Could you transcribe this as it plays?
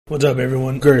What's up,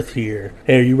 everyone? Girth here.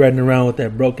 Hey, are you riding around with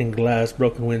that broken glass,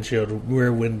 broken windshield,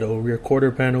 rear window, rear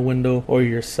quarter panel window, or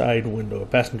your side window?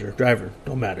 Passenger, driver,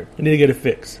 don't matter. You need to get it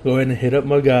fixed. Go ahead and hit up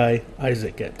my guy,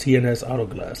 Isaac, at TNS Auto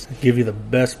Glass. Give you the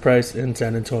best price in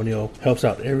San Antonio. Helps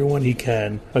out everyone he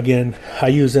can. Again, I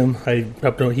use him. He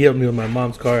helped me with my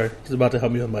mom's car. He's about to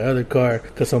help me with my other car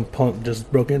because some punk just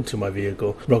broke into my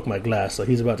vehicle, broke my glass. So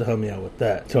he's about to help me out with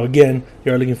that. So again,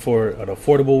 you're looking for an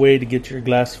affordable way to get your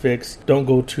glass fixed. Don't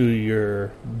go to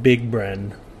your big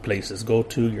brand places. Go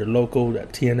to your local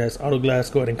at TNS Auto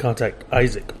Glass. Go ahead and contact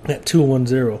Isaac at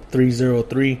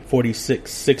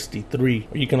 210-303-4663.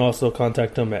 You can also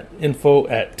contact him at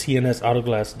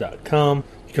info@tnsautoglass.com.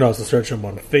 You can also search him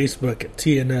on Facebook at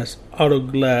TNS Auto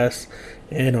Glass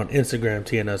and on Instagram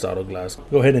TNS Auto Glass.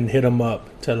 Go ahead and hit him up.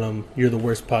 Tell him You're the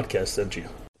Worst podcast sent you.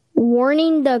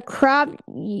 Warning: the crap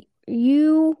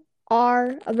you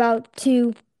are about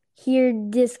to hear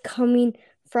this coming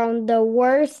from the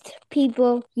worst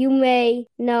people you may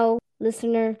know.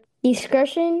 Listener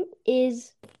discretion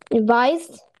is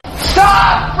advised.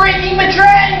 Stop freaking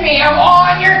betraying me! I'm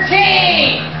on your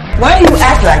team! Why do you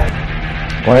act like it?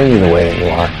 Why are you the way that you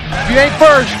are? If you ain't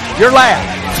first, you're last.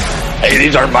 Hey,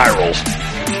 these aren't my rules.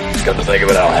 Come to think of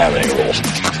it, I don't have any rules.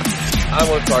 I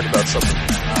want to talk about something.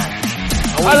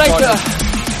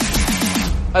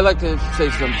 I'd like to say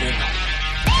something.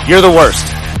 You're the worst.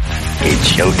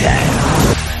 It's showtime.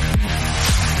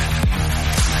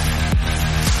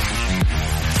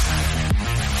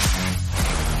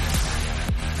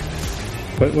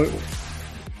 What?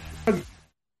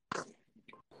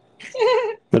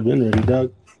 I've been ready,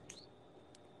 dog.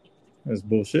 That's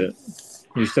bullshit.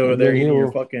 You're still over there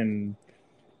eating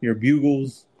your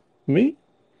bugles. Me?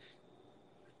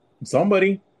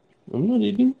 Somebody. I'm not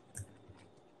eating.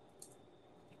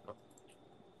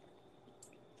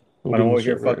 I don't want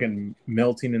your fucking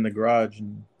melting in the garage.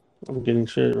 And I'm getting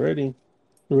shit ready.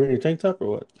 You wearing your tank top or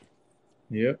what?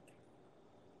 Yep.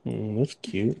 That's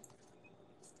cute.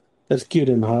 That's cute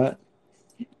and hot.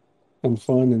 And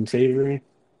fun and savory.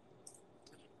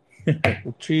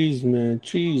 Cheese, man.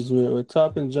 With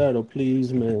toppings, gyro,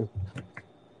 please, man.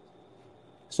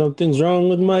 Something's wrong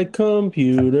with my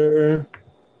computer.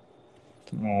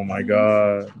 Oh, my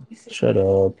God. Shut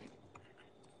up.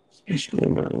 Yeah,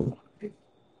 man.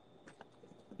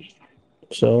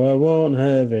 So I won't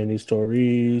have any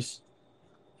stories.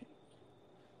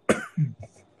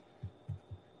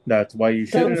 That's why you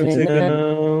shouldn't have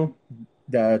taken.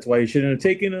 That's why you shouldn't have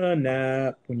taken a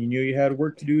nap when you knew you had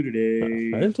work to do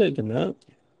today. I didn't take a nap.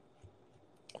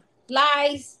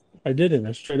 Lies. I didn't.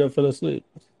 I straight up fell asleep.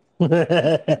 Sounds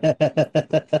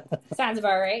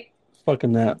about right.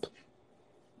 Fucking nap.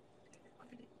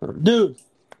 Dude,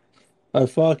 I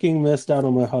fucking missed out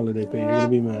on my holiday pay. You're gonna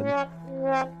be mad.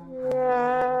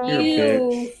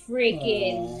 You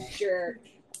freaking jerk.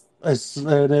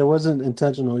 It wasn't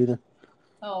intentional either.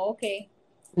 Oh, okay.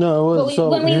 No, it was. But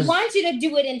when we want you to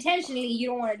do it intentionally, you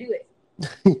don't want to do it.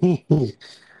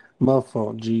 My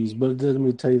fault, jeez. But let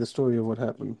me tell you the story of what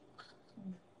happened.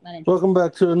 Welcome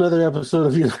back to another episode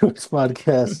of Your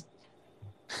Podcast.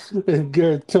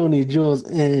 Garrett, Tony, Jules,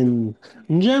 and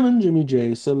Jimmy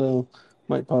J. Solo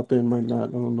might pop in, might not.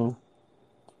 I don't know.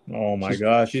 Oh my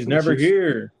gosh, she's never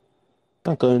here.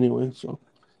 Caca anyway, so.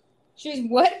 She's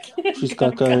what? She's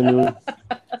caca anyway.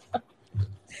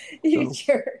 You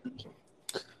jerk.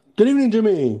 Good evening,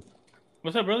 Jimmy.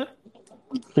 What's up, brother?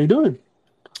 How you doing?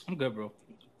 I'm good, bro.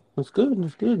 That's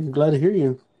good. I'm glad to hear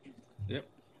you. Yep.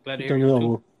 Glad to hear you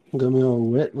too. Got me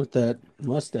all wet with that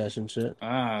mustache and shit.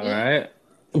 Ah, right.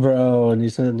 Bro, and you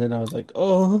said that I was like,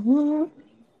 oh.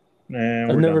 Man,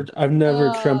 I've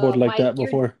never trembled like that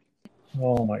before.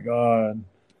 Oh my God.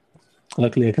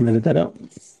 Luckily, I can edit that out.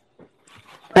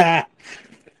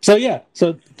 So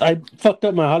I fucked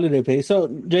up my holiday pay. So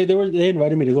Jay, they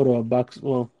invited me to go to a box.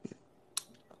 Well,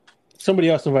 somebody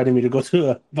else invited me to go to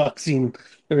a boxing.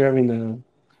 They were having a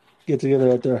get together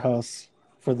at their house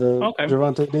for the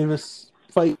Gervonta Davis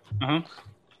fight.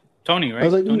 Tony, right? I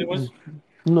was like, Tony was.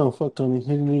 No, fuck Tony. He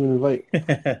didn't even invite.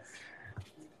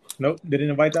 Nope,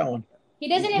 didn't invite that one. He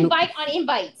doesn't invite on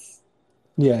invites.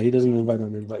 Yeah, he doesn't invite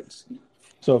on invites.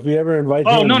 So if you ever invite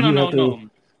him, No.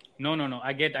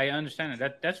 I understand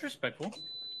it. That's respectful.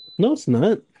 No, it's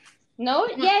not. No,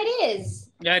 yeah, it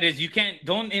is. Yeah, it is. You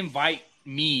don't invite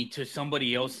me to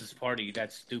somebody else's party.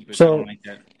 That's stupid. So, I don't like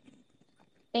that.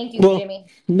 Thank you, Jimmy.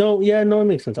 No, it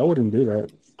makes sense. I wouldn't do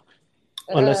that.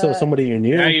 Unless it was somebody you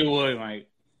knew. Yeah, you would, Mike.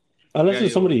 Unless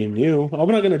it's somebody you knew. I'm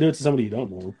not going to do it to somebody you don't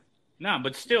know. Nah,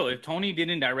 but still, if Tony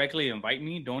didn't directly invite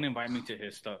me, don't invite me to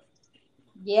his stuff.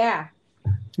 Yeah.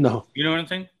 No. You know what I'm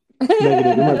saying?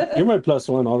 Negative. You're my plus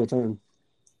one all the time.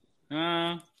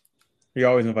 You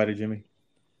always invited Jimmy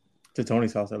to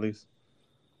Tony's house, at least.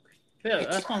 Yeah,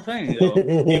 that's what I'm saying.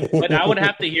 But I would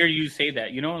have to hear you say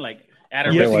that, like at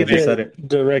a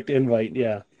direct invite.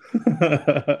 Yeah.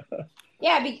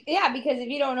 Yeah, because if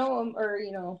you don't know him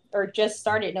or just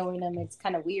started knowing him, it's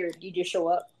kind of weird. You just show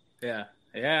up. Yeah.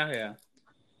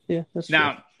 Yeah, that's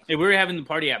now, true. if we were having the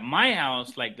party at my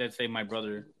house, like let's say my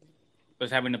brother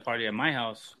was having the party at my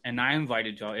house, and I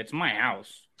invited y'all, it's my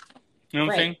house. You know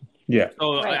what I'm saying? Yeah.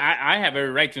 So I have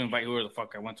every right to invite whoever the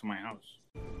fuck I want to my house.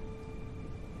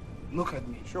 Look at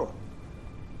me, sure.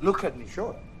 Look at me,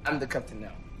 sure. I'm the captain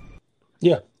now.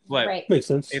 Yeah. But makes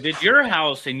sense. If it's your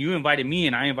house and you invited me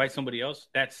and I invite somebody else,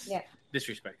 that's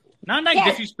disrespectful. Not like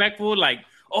disrespectful, like,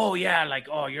 oh yeah, like,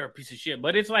 oh, you're a piece of shit.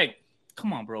 But it's like,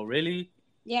 come on, bro, really?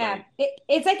 Yeah.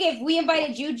 It's like if we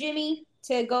invited you, Jimmy,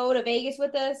 to go to Vegas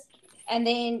with us, and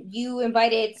then you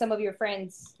invited some of your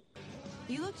friends.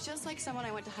 You look just like someone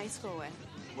I went to high school with.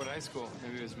 What high school?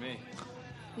 Maybe it was me.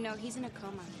 No, he's in a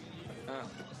coma. Oh.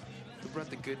 Who brought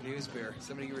the good news, Bear?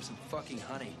 Somebody give her some fucking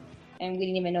honey. And we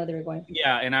didn't even know they were going.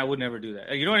 Yeah, and I would never do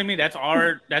that. You know what I mean? That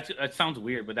sounds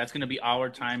weird, but that's gonna be our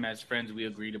time as friends we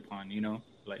agreed upon,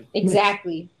 Like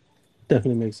exactly.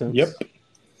 Definitely makes sense. Yep.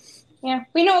 Yeah,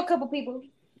 we know a couple people.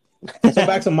 So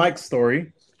back to Mike's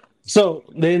story. So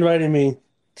they invited me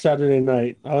Saturday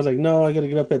night. I was like, no, I got to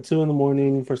get up at 2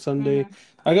 a.m. for Sunday.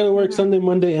 Mm-hmm. I got to work Sunday,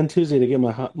 Monday, and Tuesday to get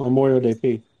my Memorial Day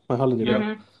pay, my holiday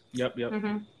pay. Yep.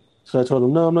 Mm-hmm. So I told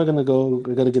him, no, I'm not going to go.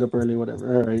 I got to get up early,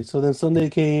 whatever. All right. So then Sunday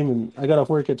came, and I got off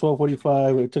work at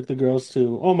 12:45. I took the girls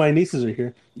to, my nieces are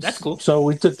here. That's cool. So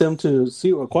we took them to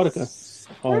see Aquatica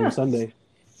on Sunday.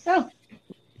 Oh.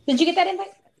 Did you get that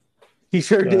invite? He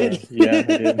sure did. Yeah, I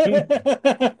did.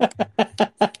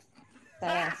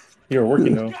 You were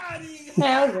working, though.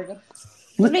 Yeah, I was working.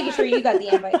 Just making sure you got the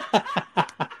invite.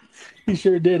 He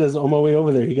sure did. As on my way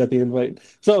over there, he got the invite.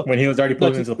 So when he was already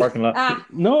pulling into the parking lot.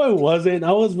 No, I wasn't.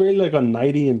 I was really like on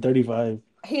 90 and 35.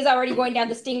 He was already going down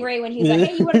the Stingray when he was like,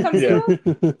 "Hey, you want to come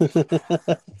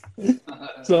too?"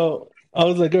 So I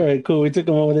was like, "All right, cool." We took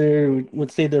him over there. We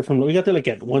stayed there we got there like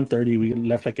at 1:30. We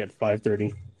left like at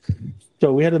 5:30.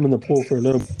 So we had him in the pool for a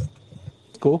little.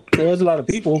 Cool. There was a lot of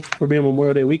people for being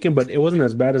Memorial Day weekend, but it wasn't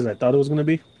as bad as I thought it was going to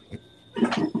be.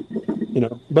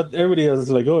 But everybody else is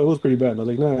like, oh, it was pretty bad. I was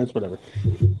like, nah, it's whatever.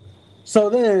 So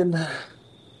then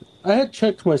I had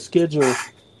checked my schedule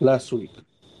last week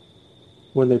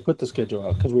when they put the schedule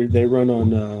out because they run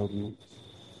on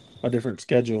a different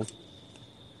schedule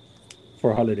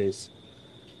for holidays.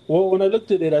 Well, when I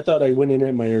looked at it, I thought I went in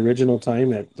at my original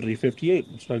time at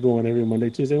 3:58. So I go on every Monday,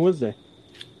 Tuesday, Wednesday.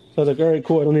 So I was like, all right,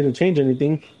 cool. I don't need to change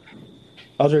anything.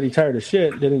 I was already tired of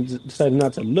shit. Decided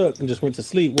not to look and just went to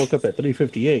sleep. Woke up at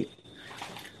 3:58.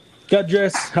 Got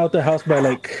dressed out the house by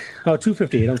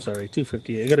 2:58. I'm sorry,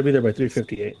 2:58. I got to be there by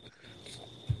 3:58.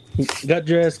 Got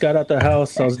dressed, got out the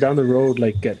house. I was down the road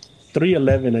like at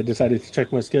 3:11. I decided to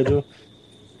check my schedule.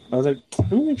 I was like,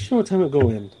 let me make sure what time I go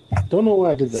in. Don't know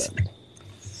why I did that.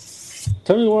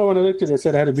 Tell me why when I looked at it,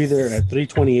 said I had to be there at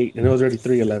 3:28, and it was already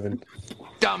 3:11.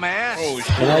 Dumbass! Oh,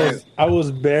 shit. And I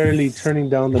was barely turning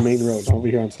down the main road over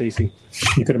here on Stacy.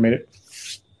 You could have made it.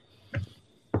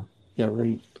 Yeah,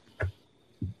 right.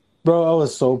 Bro, I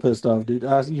was so pissed off, dude.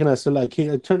 I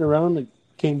turned around, I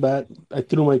came back, I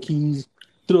threw my keys,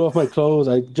 threw off my clothes,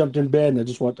 I jumped in bed, and I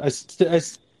just watched. I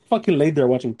fucking laid there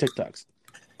watching TikToks.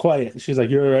 Quiet. She's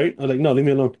like, "You're all right?" I was like, "No, leave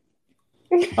me alone."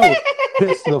 I was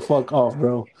pissed the fuck off,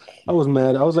 bro. I was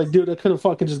mad. I was like, dude, I could have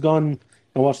fucking just gone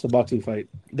and watched the boxing fight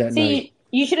that night.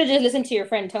 You should have just listened to your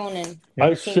friend Tone and.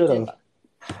 I should have.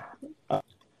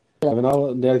 And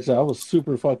I was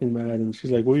super fucking mad, and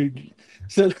she's like,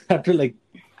 So after like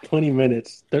 20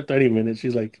 minutes, 30 minutes,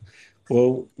 she's like,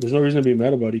 well, there's no reason to be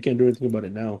mad about it. You can't do anything about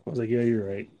it now. I was like, yeah, you're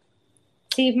right.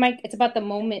 See, Mike, it's about the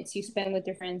moments you spend with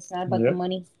your friends, not about the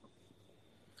money.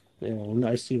 Yeah, well,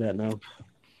 I see that now.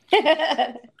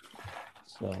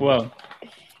 Well,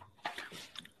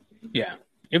 yeah.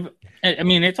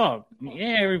 It's all,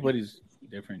 everybody's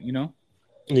different,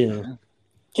 Yeah.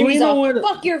 Jimmy's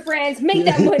fuck your friends, make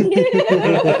that money.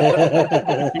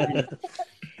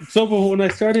 So, but when I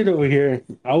started over here,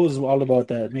 I was all about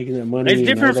that, making that money. It's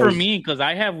different for me because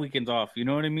I have weekends off. You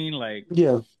know what I mean? Like,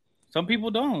 yeah. Some people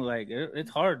don't. Like,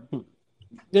 it's hard.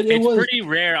 It's pretty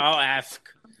rare. I'll ask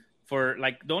for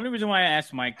the only reason why I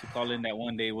asked Mike to call in that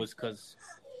one day was because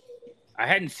I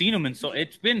hadn't seen him, and so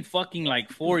it's been fucking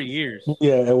 4 years.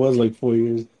 Yeah, it was 4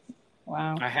 years.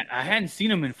 Wow. I hadn't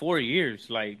seen him in 4 years,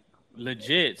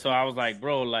 legit. So I was like,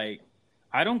 bro,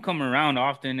 I don't come around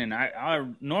often, and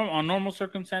on normal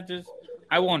circumstances,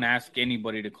 I won't ask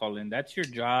anybody to call in. That's your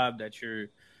job. That's your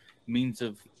means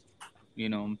of,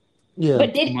 Yeah.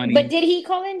 But did he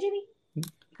call in, Jimmy?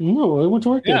 No, I went to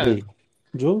work that day.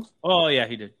 Jules? Oh yeah,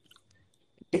 he did.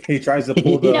 He tries to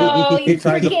pull the. No, you he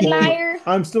tries to freaking pull liar.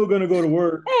 I'm still gonna go to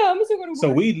work. Yeah, I'm still going to work.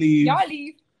 So we leave. Y'all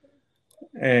leave.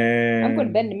 And I'm going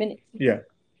to bed in a minute. Yeah.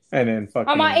 And then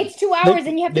fucking. It's 2 hours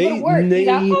and you have to go to work. He's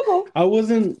like, I'll go. I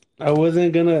wasn't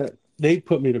gonna. They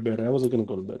put me to bed. I wasn't gonna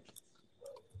go to bed.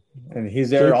 And he's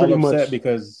there all upset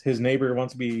because his neighbor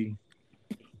wants to be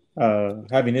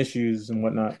having issues and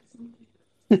whatnot.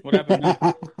 What happened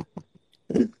now?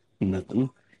 Nothing.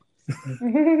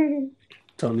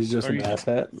 Tony's just an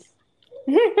asshat.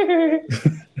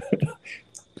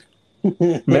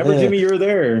 Remember, Jimmy, you were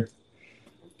there.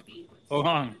 Hold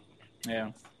on.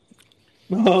 Yeah.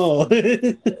 Oh.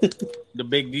 The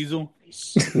big diesel.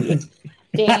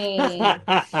 Dang.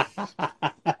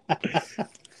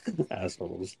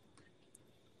 Assholes.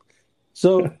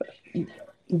 So,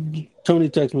 Tony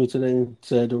texted me today and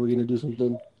said, are we going to do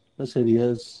something? I said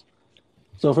yes.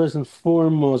 So, first and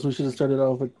foremost, we should have started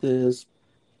off with this.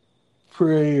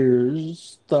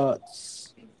 Prayers,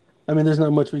 thoughts. I mean, there's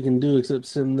not much we can do except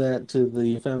send that to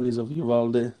the families of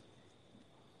Uvalde.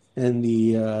 And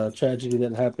the tragedy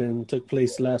that took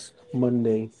place last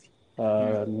Monday.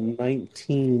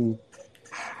 19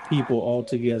 people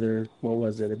altogether. What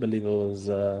was it? I believe it was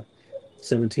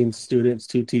 17 students,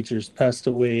 2 teachers passed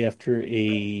away after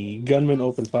a gunman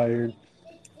opened fire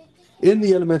in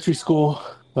the elementary school.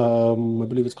 I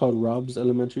believe it's called Rob's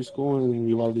Elementary School in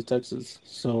Uvalde, Texas.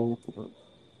 So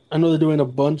I know they're doing a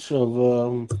bunch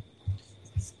of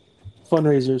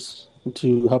fundraisers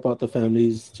to help out the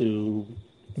families to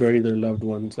bury their loved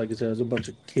ones. Like I said, there's a bunch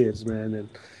of kids, man, and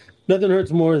nothing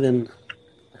hurts more than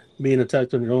being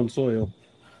attacked on your own soil,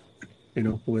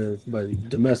 by the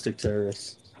domestic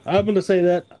terrorists. I'm gonna say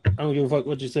that. I don't give a fuck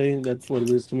what you say. That's what it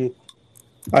is to me.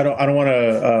 I don't want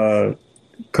to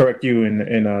correct you in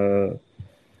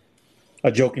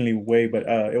a jokingly way, but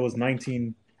it was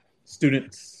 19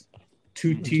 students,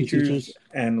 2 teachers,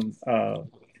 and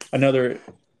another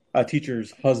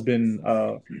teacher's husband.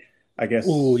 I guess.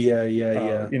 Oh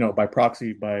yeah. By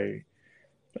proxy, by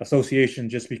association,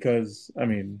 just because. I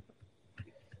mean,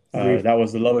 that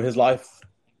was the love of his life,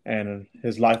 and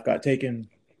his life got taken,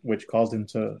 which caused him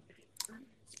to,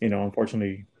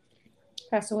 unfortunately,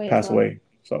 pass away.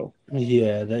 So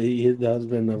yeah, the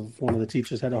husband of one of the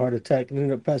teachers had a heart attack and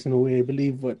ended up passing away. I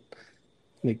believe like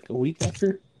a week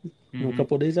after, a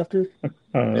couple of days after,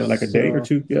 like a day or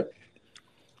two. Yeah.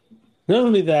 Not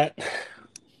only that,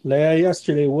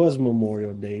 yesterday was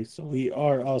Memorial Day, so we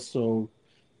are also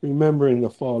remembering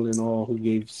the fallen, all who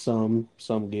gave some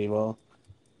gave all.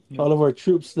 All of our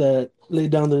troops that laid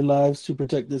down their lives to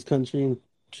protect this country and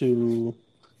to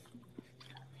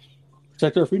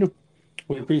protect our freedom.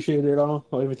 We appreciate it all.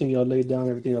 Everything y'all laid down,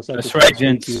 everything else. That's right,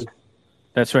 gents.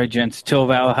 That's right, gents. Till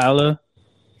Valhalla.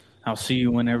 I'll see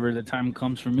you whenever the time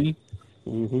comes for me.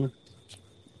 Mm-hmm.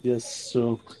 Yes,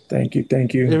 so thank you.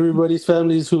 Everybody's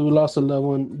families who lost a loved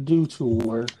one due to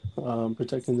war,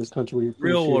 protecting this country. We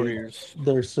appreciate real warriors.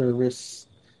 Their service,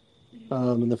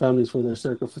 and the families for their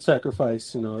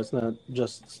sacrifice. It's not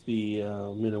just the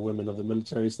men and women of the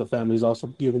military; it's the families also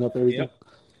giving up everything.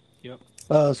 Yep.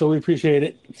 So we appreciate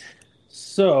it.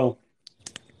 So,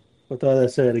 with all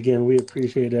that said, again, we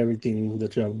appreciate everything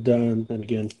that you have done, and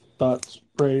again, thoughts,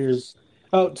 prayers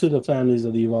out to the families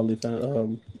of the Uvalde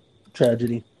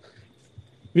tragedy.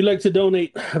 If you'd like to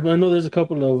donate, I know there's a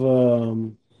couple of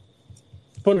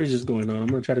fundraisers going on. I'm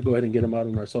going to try to go ahead and get them out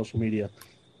on our social media.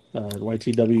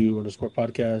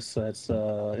 YTW_podcast. That's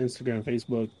Instagram,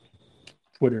 Facebook,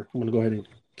 Twitter. I'm going to go ahead and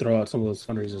throw out some of those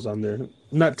fundraisers on there.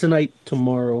 Not tonight,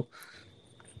 tomorrow.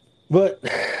 But,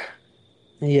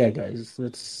 yeah, guys,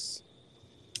 that's...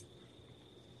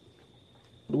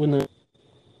 2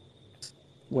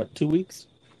 weeks?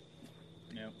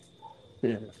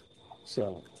 Yeah.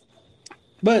 So...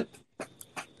 But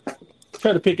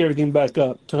try to pick everything back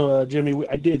up. Jimmy,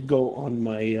 I did go on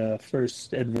my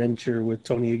first adventure with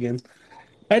Tony again.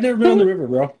 I'd never been on the river,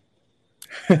 bro.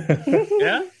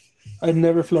 Yeah? I'd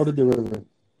never floated the river.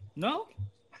 No?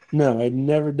 No, I'd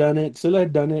never done it. Still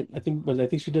had done it. I think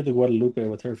she did the Guadalupe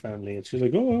with her family. And she's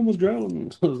like, oh, I almost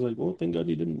drowned. I was like, well, thank God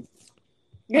you didn't.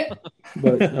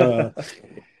 But,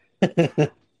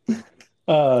 so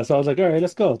I was like, all right,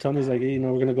 let's go. Tony's like, we're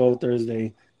going to go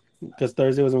Thursday. Because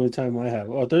Thursday was the only time I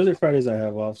have. Oh, Thursday, Fridays I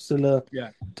have off. Scylla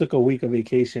took a week of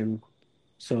vacation.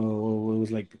 So it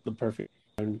was like the perfect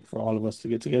time for all of us to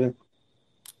get together.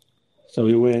 So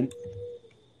we went.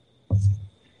 It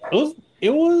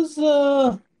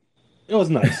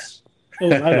was nice. I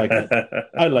liked it.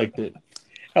 I liked it.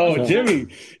 Oh, so, Jimmy,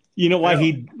 you know why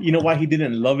he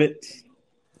didn't love it?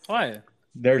 Why?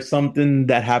 there's something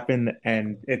that happened,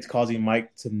 and it's causing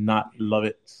Mike to not love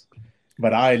it.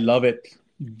 But I love it.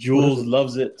 Jules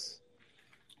loves it.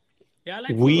 Yeah, I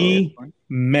like we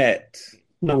met.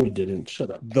 No, we didn't.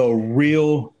 Shut up. The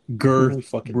real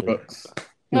Girth Brooks.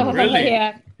 Oh, really?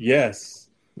 Yeah. Yes.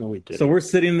 No, we didn't. So we're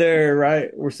sitting there, right?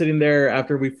 We're sitting there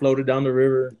after we floated down the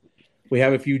river. We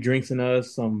have a few drinks in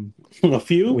us. A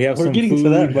few? We have We're some getting food. to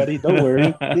that, buddy. Don't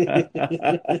worry.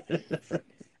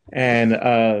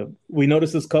 And we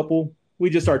noticed this couple. We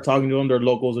just start talking to them. They're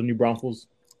locals in New Braunfels.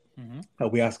 Mm-hmm.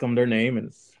 We ask them their name,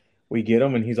 and we get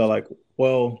them. And he's all like,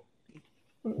 well,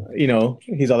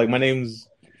 he's all like, my name's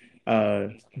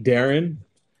Darren.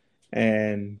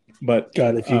 But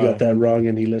God, if you got that wrong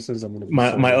and he listens, I'm gonna be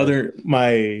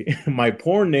my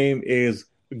porn name is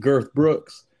Girth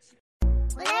Brooks.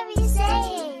 Whatever you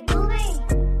say, moving.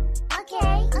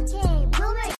 Okay, moving.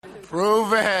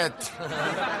 Prove it.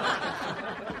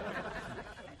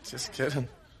 Just kidding.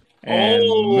 And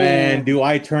man, do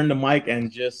I turn the mic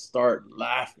and just start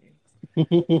laughing. And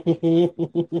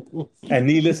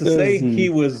needless to say, he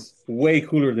was way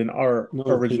cooler than our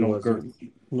original Girth.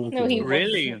 No, he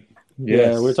really. wasn't.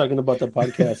 Yeah, we're talking about the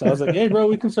podcast. I was like, hey, bro,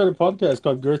 we can start a podcast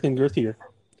called Girth and Girthier.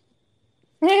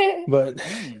 But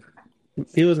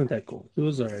he wasn't that cool. He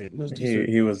was all right.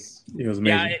 He was amazing.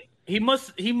 Yeah, he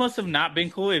must have not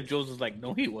been cool if Jules was like,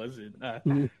 no, he wasn't.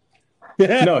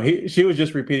 No, she was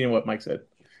just repeating what Mike said.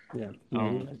 Yeah.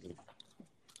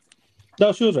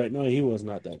 No, she was right. No, he was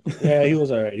not that cool. Yeah, he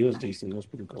was all right. He was decent. He was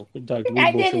pretty cool. I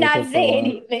did not say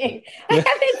anything. I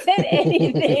haven't said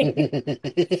anything.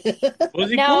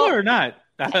 Was he cool or not?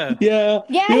 Yeah,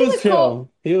 he was chill. cool.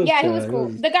 He was he chill. was cool.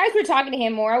 The guys were talking to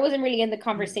him more. I wasn't really in the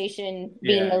conversation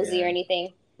being nosy or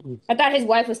anything. I thought his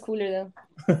wife was cooler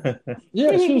though.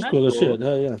 Yeah, she was cool as shit.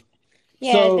 Yeah.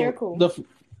 Yeah, so they're cool.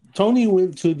 Tony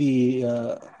went to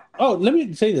the. Let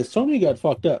me say this. Tony got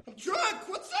fucked up. Drunk,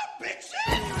 what's up, bitch?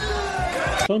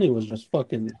 Tony was just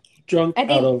fucking drunk. I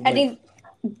think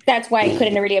that's why I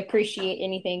couldn't really appreciate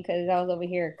anything because I was over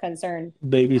here concerned.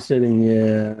 Babysitting,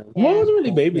 yeah. Well, I wasn't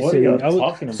really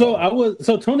babysitting.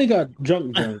 So Tony got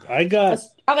drunk. I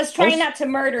was trying not to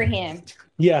murder him.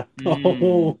 Yeah.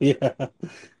 Oh, yeah.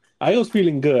 I was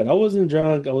feeling good. I wasn't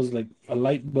drunk. I was like a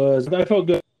light buzz. I felt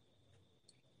good.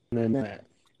 And then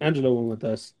Angelo went with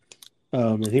us.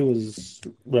 And he was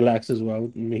relaxed as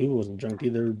well. I mean, he wasn't drunk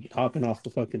either, hopping off the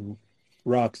fucking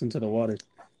rocks into the water.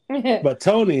 But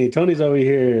Tony's over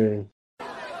here.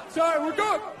 Sorry, we're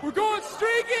going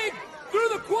streaking through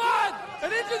the quad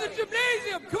and into the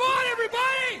gymnasium. Come on,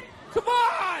 everybody! Come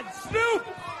on, Snoop!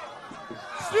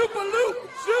 Snoop-a-loop!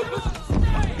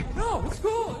 No, it's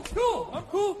cool. I'm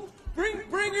cool.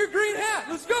 Bring your green hat.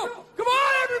 Let's go. Come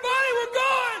on, everybody, we're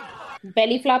going.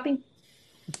 Belly flopping.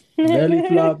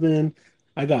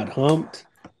 I got humped.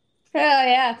 Oh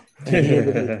yeah.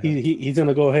 He's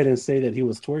gonna go ahead and say that he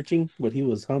was twerking, but he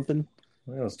was humping.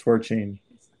 I was twerking.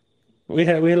 We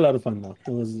had a lot of fun though.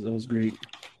 It was great.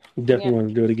 We definitely want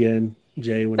to do it again,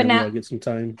 Jay. Whenever I get some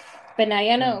time. But now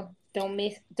you know, don't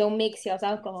mix y'all's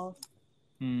alcohol.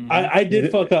 I did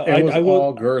fuck up. It was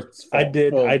all Girth's fault. I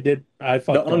did. I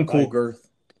fucked up. The uncool Girth.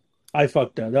 I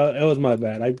fucked up. That was my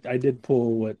bad. I did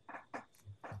pull what.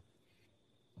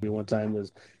 One time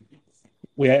was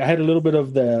I had a little bit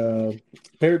of the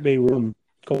Parrot Bay rum,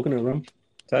 coconut rum.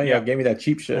 Tell you, gave me that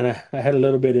cheap shit. And I had a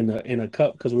little bit in a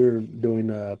cup because we were doing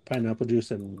pineapple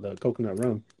juice and the coconut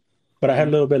rum. But I had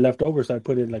a little bit left over, so I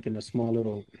put it like in a small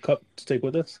little cup to take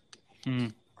with us.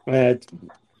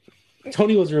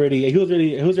 Tony was ready. He was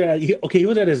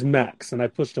at his max, and I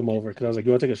pushed him over because I was like,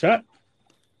 "You want to take a shot?"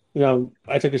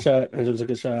 I took a shot, and I took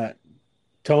a shot.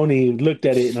 Tony looked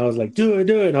at it, and I was like, "Do it!"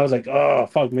 And I was like, "Oh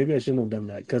fuck, maybe I shouldn't have done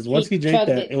that." Because once he drank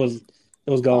that, it was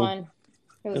gone.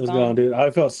 It was gone, dude.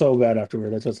 I felt so bad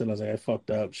afterward. I told him, I was like, "I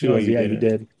fucked up." She was, "Yeah, you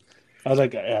did." I was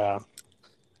like, "Yeah,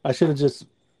 I should have just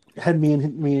had me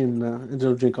and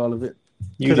Joe drink all of it."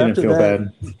 You didn't feel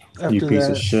bad, you piece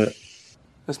of shit.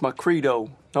 That's my credo.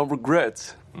 No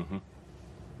regrets. Mm-hmm.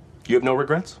 You have no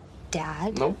regrets?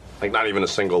 Dad? No? Like not even a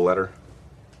single letter?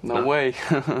 No way.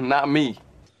 Not me.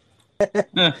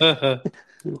 I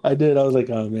did. I was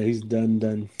like, "Oh man, he's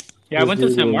done." Yeah, I went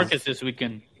to San Marcos this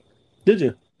weekend. Did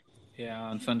you? Yeah,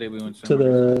 on Sunday we went to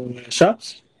the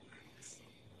shops.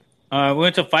 We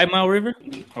went to 5 Mile River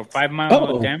or 5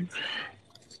 Mile Dam.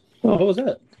 Oh, what was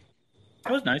that?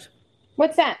 That was nice.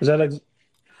 What's that? Is that like,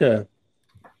 yeah,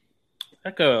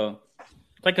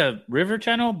 like a river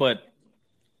channel, but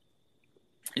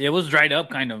it was dried up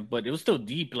kind of, but it was still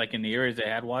deep, like in the areas that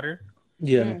had water.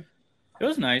 Yeah. It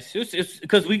was nice. It's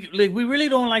because we really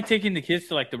don't like taking the kids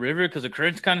to like the river because the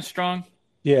current's kind of strong.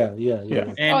 Yeah.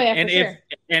 And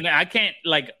and I can't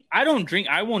I don't drink.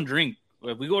 I won't drink.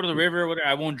 If we go to the river or whatever,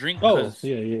 I won't drink.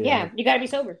 Yeah, you gotta be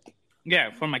sober.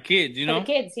 Yeah, for my kids, For the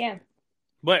kids, yeah.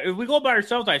 But if we go by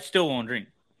ourselves, I still won't drink.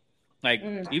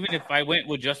 Even if I went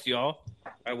with just y'all,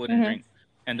 I wouldn't drink.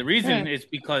 And the reason is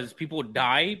because people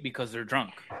die because they're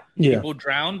drunk. Yeah. People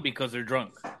drown because they're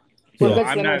drunk. Yeah. So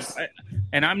I'm not,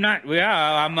 and I'm not. Yeah,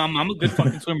 I'm a good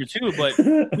fucking swimmer too. But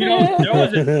there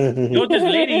was this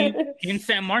lady in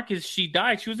San Marcos. She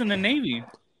died. She was in the Navy.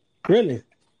 Really?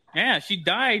 Yeah, she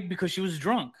died because she was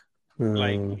drunk.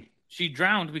 She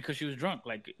drowned because she was drunk.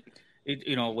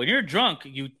 When you're drunk,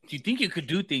 you think you could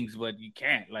do things, but you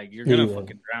can't. You're gonna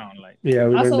fucking drown. We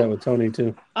learned that with Tony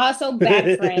too. Also,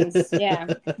 bad friends.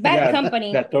 Yeah, bad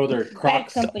company. That throw their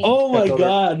Crocs. Oh my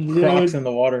god! Crocs in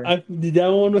the water. That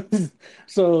one was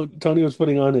so. Tony was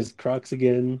putting on his Crocs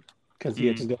again because he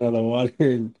had just got out of the water,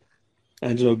 and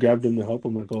Angelo grabbed him to help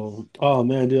him. Oh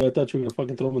man, dude, I thought you were gonna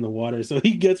fucking throw him in the water. So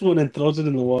he gets one and throws it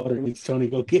in the water, and makes Tony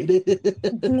go get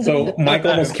it. So Mike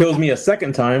almost kills me a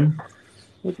second time.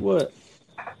 With what?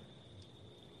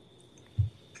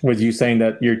 Was you saying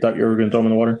that you thought you were going to throw him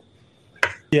in the water?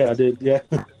 Yeah, I did. Yeah.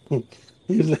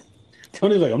 Tony's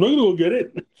like, I'm not going to go get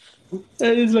it.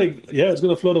 And he's like, yeah, it's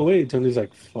going to float away. Tony's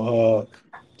like, fuck.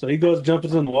 So he goes,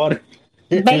 jumps in the water.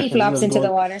 Belly flops into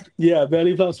the water. Yeah,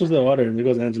 belly flops into the water. And there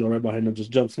goes Angelo right behind him,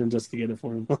 just jumps in just to get it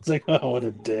for him. I was like, oh, what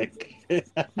a dick.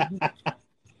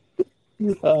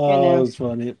 Oh, it was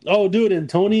funny. Oh, dude, and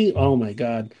Tony, oh my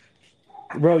God.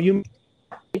 Bro, you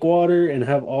water and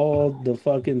have all the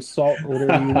fucking salt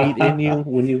whatever you need in you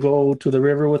when you go to the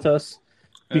river with us,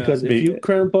 because if you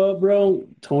cramp up, bro,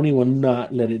 Tony will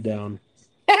not let it down.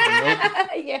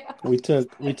 Yeah, we took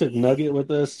Nugget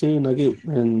with us too. Nugget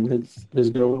and his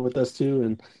girl went with us too,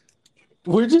 and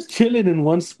we're just chilling in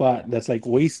one spot that's like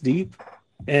waist deep.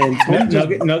 And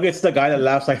Nugget's the guy that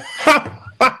laughs like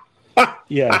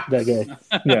yeah, that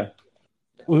guy. Yeah.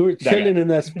 We were chilling in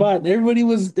that spot. And everybody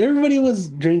was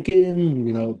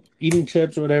drinking, eating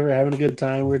chips or whatever, having a good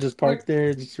time. We're just parked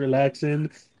there, just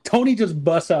relaxing. Tony just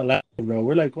busts out laughing, bro.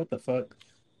 We're like, what the fuck?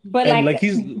 But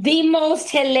he's the most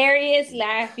hilarious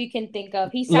laugh you can think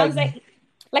of. He sounds like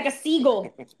a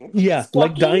seagull. Yeah,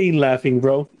 squawking. Dying laughing,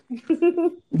 bro.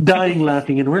 Dying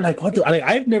laughing, and we're like, what?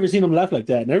 I've never seen him laugh like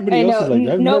that, and everybody else is like,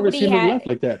 I've never seen him laugh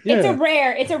like that. Yeah.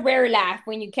 It's a rare laugh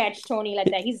when you catch Tony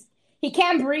like that. He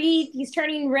can't breathe. He's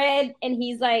turning red, and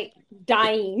he's like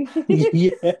dying.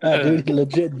 Yeah, dude,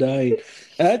 legit dying.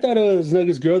 And I thought it was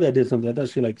Nugget's girl that did something. I thought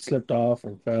she slipped off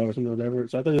or fell or something, whatever.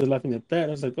 So I thought he was laughing at that.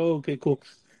 I was like, oh, okay, cool.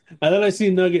 And then I see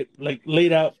Nugget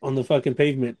laid out on the fucking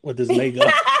pavement with his leg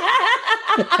up.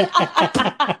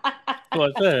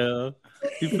 What the hell?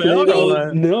 He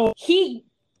fell? No. He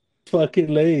fucking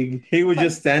leg. He was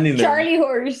just standing there. Charlie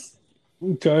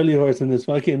horse and his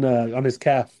fucking on his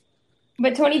calf.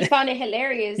 But Tony found it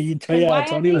hilarious.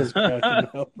 Tony was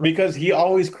cracking up. Because he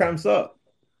always cramps up.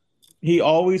 He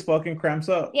always fucking cramps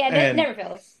up. Yeah, that never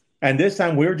fails. And this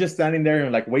time we were just standing there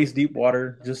in waist deep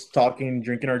water, just talking,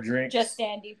 drinking our drinks. Just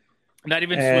standing. Not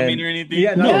even swimming or anything.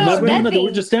 Yeah, no,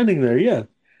 we're just standing there. Yeah.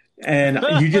 And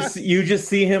you just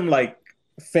see him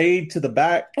fade to the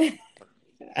back.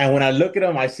 And when I look at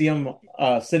him, I see him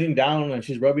sitting down and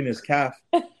she's rubbing his calf.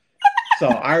 So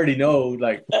I already know,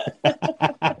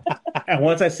 and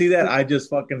once I see that, I just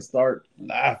fucking start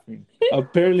laughing.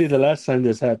 Apparently, the last time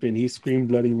this happened, he screamed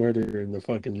bloody murder in the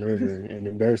fucking river and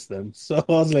embarrassed them. So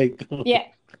I was like, oh, yeah.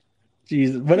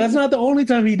 Jesus. But that's not the only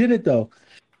time he did it, though.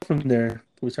 From there,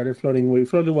 we started floating. We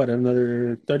floated,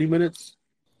 another 30 minutes?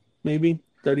 Maybe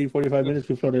 30, 45 minutes.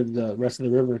 We floated the rest of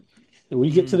the river. And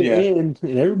we get to the end,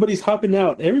 and everybody's hopping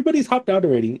out. Everybody's hopped out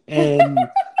already. And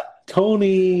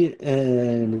Tony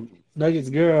and Nugget's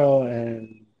girl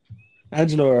and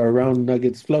Angelo are around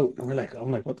Nugget's float, and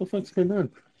I'm like, what the fuck's going on?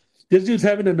 This dude's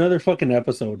having another fucking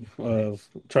episode of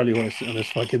Charlie Horse on his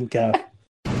fucking calf.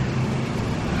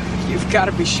 You've got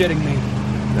to be shitting me.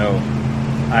 No,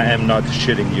 I am not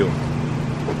shitting you.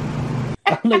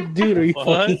 I'm like, dude, are you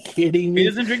fucking kidding me? He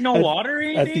doesn't drink no water or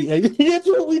anything? That's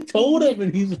what we told him,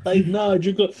 and he's like, nah, I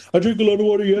drink a lot of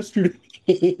water yesterday.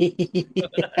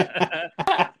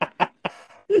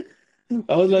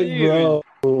 I was like, dude.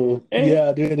 Bro,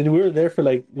 yeah, dude, and we were there for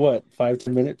 5-10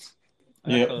 minutes.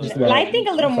 Yeah, I think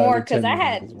a little more because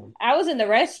I was in the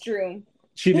restroom.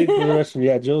 She did go to the restroom.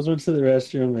 Yeah, Jules went to the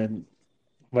restroom, and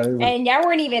y'all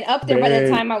weren't even up there by the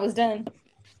time I was done.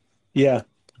 Yeah,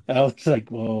 I was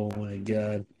like, oh my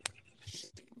god.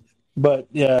 But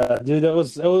yeah, dude, it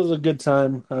was a good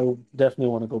time. I definitely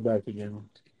want to go back again.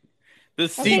 The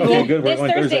sequel, good. We're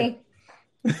going Thursday.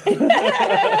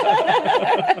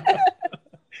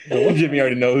 Jimmy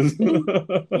already knows.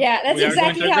 Yeah, that's We are going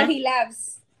exactly how Thursday? he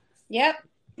laughs. Yep.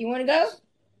 You want to go?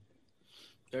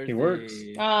 He works.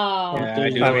 Oh, Yeah, I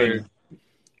do. I mean,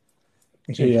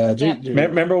 Yeah,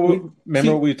 remember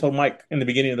what we told Mike in the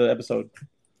beginning of the episode?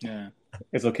 Yeah.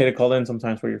 It's okay to call in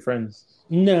sometimes for your friends.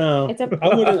 No, it's a,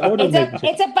 I wouldn't make it.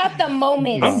 it's about the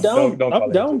moments. I'm down. don't call I'm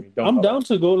in, down. Jimmy. Don't I'm call down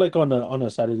to go like on a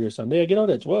Saturday or Sunday. I get out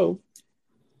at 12.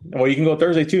 Well, you can go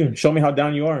Thursday too. Show me how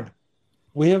down you are.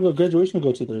 We have a graduation to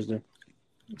go to Thursday.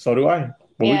 So do I.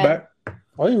 We'll be back.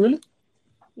 Are you really?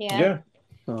 Yeah. Yeah.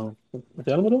 Oh, at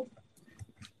the Alamo Dome?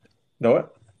 No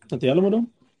what? At the Alamo Dome?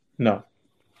 No.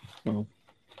 Oh.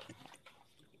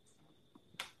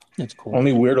 That's cool.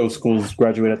 Only weirdo schools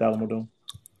graduate at the Alamo Dome.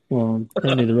 Well,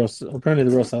 apparently the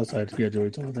real South Side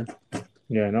graduates over there.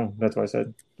 Yeah, I know. That's what I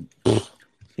said.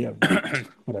 Yeah.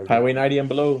 Whatever. Highway 90 and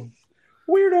below.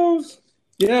 Weirdos.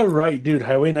 Yeah, right, dude.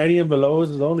 Highway 90 and below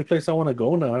is the only place I want to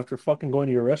go now after fucking going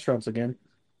to your restaurants again.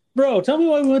 Bro, tell me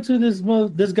why we went to this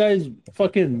guy's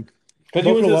fucking Because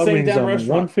he was Buffalo the Wild same Wings damn on restaurant.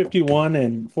 151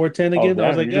 and 410 again. Oh, I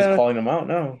was damn, like, you're just calling them out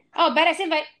now. Oh, badass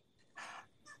invite.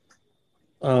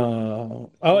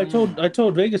 I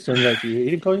told Vegas to invite you. He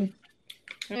didn't call you?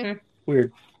 Mm-mm.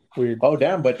 Weird. Oh,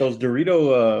 damn, but those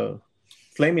Dorito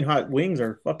flaming hot wings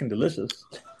are fucking delicious.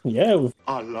 Yeah.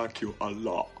 I like you a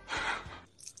lot.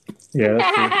 Yeah,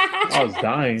 that's true. I was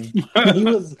dying. He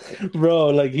was, bro,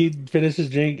 like he finished his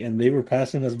drink and they were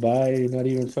passing us by, not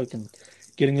even fucking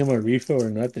getting him a refill or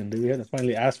nothing. Dude, we had to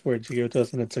finally ask for it. She gave it to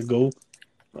us in a to-go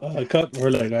cup. We're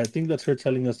like, I think that's her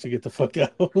telling us to get the fuck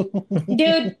out.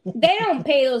 Dude, they don't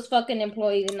pay those fucking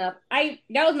employees enough. That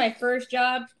was my first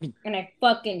job, and I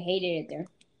fucking hated it there.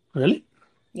 Really?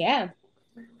 Yeah.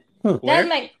 Huh. That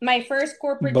was my first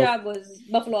corporate job was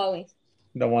Buffalo Wild Wings.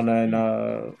 The one in,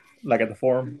 like at the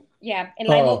forum? Yeah, in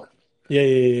Live Oak.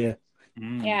 Yeah.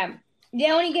 Yeah.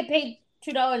 They only get paid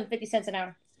 $2.50 an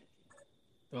hour.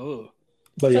 Oh.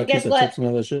 But So y'all keep guess the what? tips and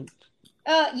all that shit.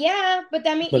 Yeah, but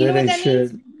that means But you it know what ain't that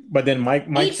shit. means? But then Mike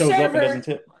Each shows up and server- doesn't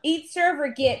tip. Each server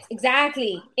gets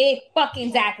exactly.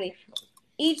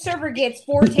 Each server gets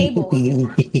 4 tables.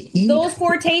 Those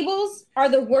 4 tables are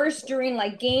the worst during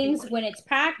like games when it's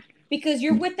packed because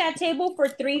you're with that table for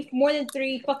more than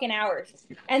 3 fucking hours,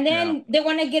 and then they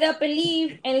want to get up and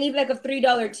leave like a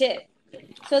 $3 tip.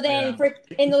 So then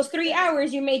in those 3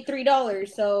 hours you made $3.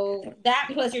 So that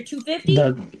plus your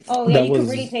 $2.50. Oh yeah, you could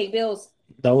really pay bills.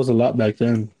 That was a lot back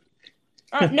then.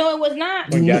 No, it was not.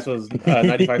 When gas was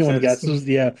 95 When cents. gas was,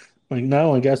 yeah. Like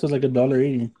now, when gas was like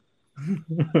 $1.80.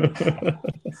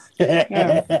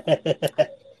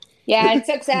 Yeah, it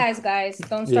sucks ass, guys.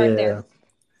 Don't start there.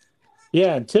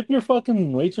 Yeah, tip your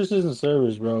fucking waitresses and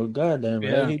servers, bro. God damn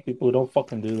it. I Yeah. hate people who don't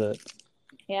fucking do that.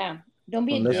 Yeah, don't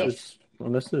be a dick.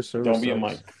 Unless they're service. Don't be a sucks.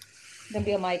 Mike. Don't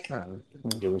be a Mike. I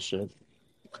don't give a shit.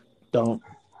 Don't.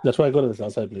 That's why I go to the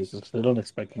Southside places because they don't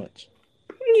expect much.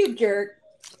 You jerk.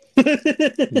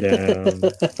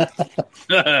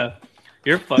 Damn.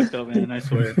 You're fucked up, man. I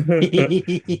swear.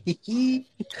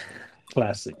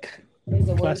 Classic. It's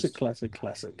the worst.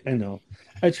 Classic. I know.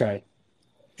 I try.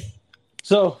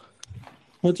 So,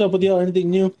 what's up with y'all? Anything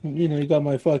new? You know, you got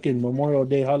my fucking Memorial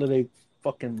Day holiday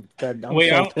fucking...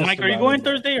 Wait, Mike, are you going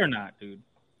Thursday or not, dude?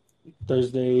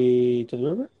 Thursday to the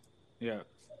river? Yeah.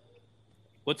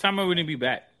 What time are we going to be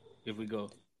back if we go?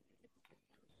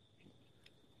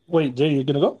 Wait, Jay, you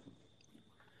gonna go?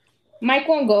 Mike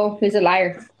won't go. He's a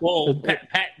liar. Well,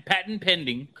 patent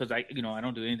pending, because I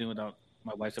don't do anything without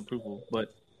my wife's approval.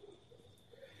 But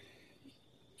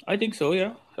I think so.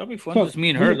 Yeah, that'll be fun. Just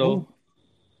me and her though.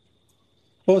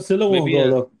 Oh, Scylla won't Maybe, go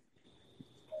though.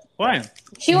 Why?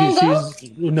 She won't go.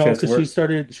 No, because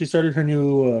she started her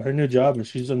new job and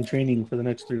she's on training for the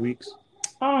next 3 weeks.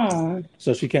 Oh.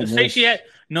 So she can't Say miss. she had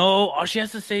no. All she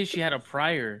has to say is she had a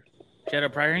prior. She had a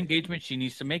prior engagement. She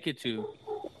needs to make it to.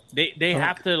 They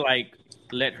have to like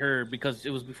let her because it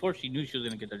was before she knew she was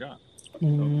gonna get the job.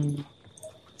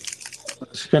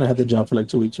 She kind of had the job for like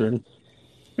 2 weeks already.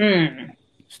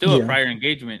 Still Yeah. a prior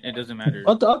engagement. It doesn't matter.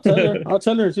 I'll tell her. I'll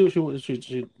tell her too if she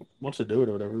wants to do it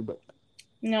or whatever. But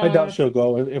No. I doubt she'll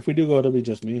go. If we do go, it'll be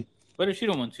just me. But if she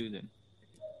don't want to, then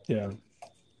Yeah,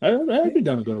 I'd be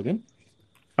down to go again.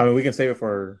 I mean, we can save it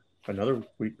for another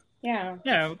week. Yeah.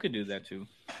 Yeah, we could do that too.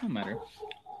 No matter.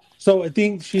 So I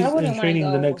think she's I wouldn't in wanna training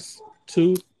the go. next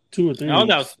two or 3 Not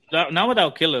weeks.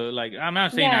 without Killer. Like I'm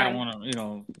not saying I Yeah. don't want to.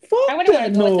 I wouldn't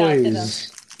That want to go without her, noise.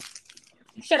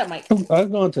 though. Shut up, Mike.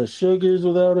 I've gone to Sugars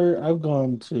without her. I've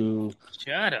gone to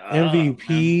Shut up.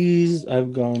 MVPs.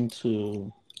 I've gone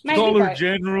to Mike, Dollar you're right.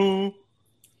 General.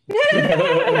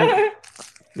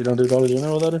 You don't do Dollar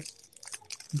General without her?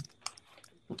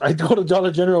 I go to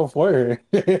Dollar General for her.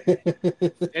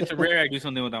 It's rare I do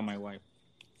something without my wife.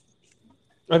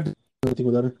 I've done anything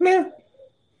without her.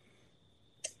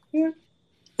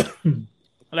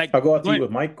 Like I'll go out to eat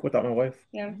with Mike without my wife.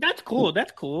 Yeah, that's cool.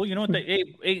 That's cool. You know what?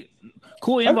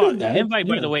 Cool I've done invite. that, Invite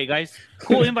by yeah. the way, guys.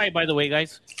 Cool invite by the way,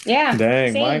 guys. Yeah.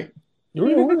 Dang, same. Mike. You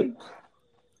really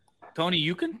Tony,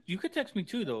 you can text me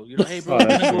too though. You know, hey bro,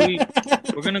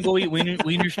 Oh, we're gonna go eat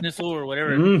Wiener Schnitzel or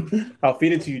whatever. I'll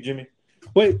feed it to you, Jimmy.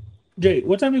 Wait, Jay,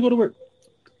 what time do you go to work?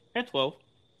 At 12.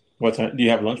 What time? Do you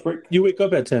have lunch break? You wake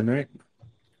up at 10, right?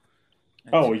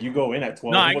 Oh, you go in at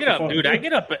 12. No, I What get the up, fuck? dude. I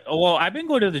get up. Well, I've been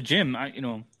going to the gym.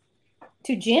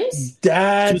 To gyms?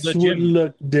 That To the would gym.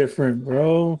 look different,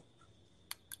 bro.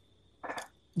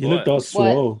 You What? looked all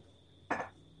swole.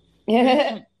 It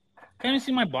Can't even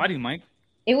see my body, Mike.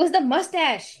 was the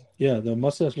mustache. Yeah, the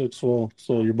mustache looks swole,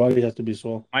 so your body has to be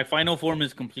swole. My final form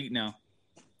is complete now.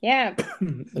 Yeah.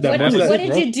 That What mustache, did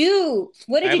bro. you do?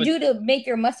 What I did you would- do to make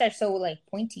your mustache so like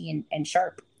pointy and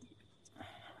sharp?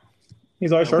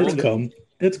 He's always It's sharpened it. cum.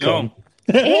 It's No. cum.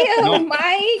 Ew, No.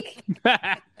 Mike.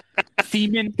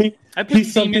 Semen. I put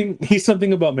He's semen.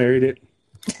 something about married it.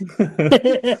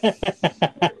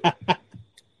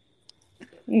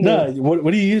 No,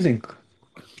 what are you using?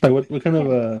 Like what kind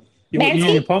of you Nancy?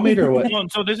 using pomade or what? No,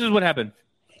 so this is what happened.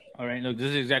 All right, look, this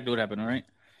is exactly what happened. All right.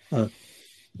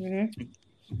 Mhm.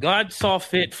 God saw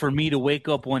fit for me to wake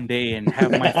up one day and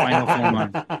have my final form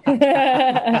on.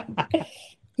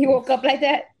 You woke up like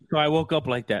that? So I woke up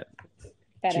like that.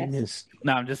 Badass. Genius.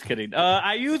 No, I'm just kidding.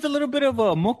 I used a little bit of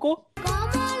moco.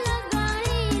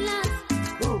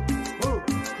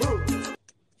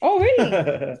 Oh,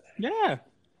 really? Yeah.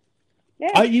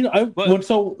 Yeah.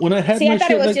 When I had See, my I thought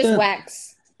shit it was like just that,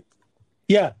 wax.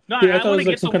 yeah, No, yeah, I thought it want was to like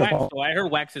get some the kind wax. of. So I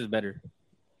heard wax is better.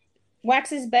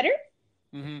 Wax is better?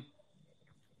 Mm-hmm.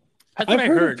 That's what I've I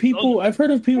heard heard. of people. I've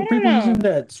heard of people I don't using know.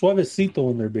 that suavecito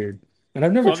on their beard, and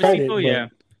I've never tried it. Suavecito, But yeah.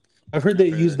 I've heard they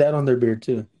use that on their beard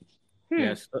too.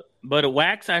 Yes, but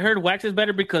wax. I heard wax is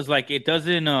better because like it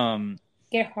doesn't.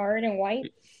 Get hard and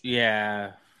white?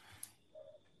 Yeah.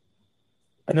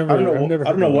 I I don't know. I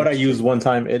don't know what I used. used one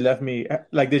time. It left me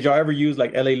like. Did y'all ever use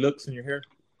like LA Looks in your hair?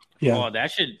 Yeah. Oh,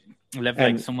 that shit left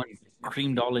And- like someone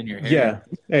creamed all in your hair.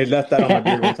 Yeah, it left that on my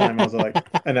beard one time. I was like,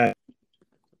 and I didn't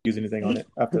use anything on it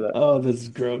after that. Oh, that's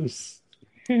gross.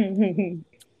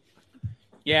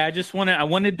 Yeah, I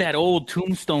wanted that old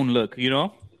Tombstone look, you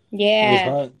know?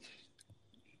 Yeah.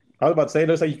 I was about to say, it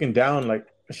looks like you can down like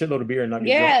a shitload of beer and not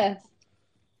get drunk.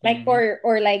 Yeah. Like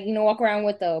or like walk around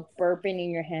with a bourbon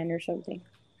in your hand or something.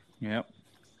 Yep.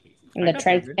 And I the got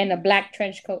trench bourbon. and a black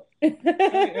trench coat. I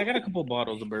got a couple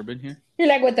bottles of bourbon here. You're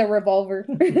like with a revolver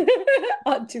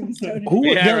on Tombstone. Who?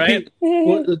 Yeah, right?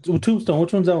 What, Tombstone.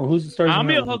 Which one's that one? Who's starting? I'm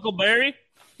that your one? Huckleberry.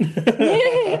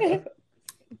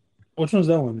 Which one's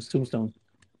that one? It's Tombstone.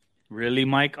 Really,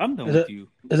 Mike? I'm done Is with that- you.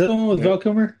 Is that the one with Yeah. Val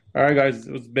Kilmer? All right, guys,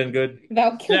 it's been good.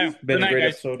 Val Kilmer. Yeah. Been Good a night, great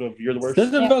guys. episode of You're the Worst.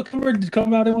 Doesn't Yeah. Val Kilmer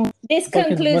come out in one? This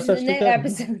Fucking concludes the mustache next like that?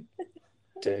 episode.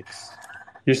 Dicks.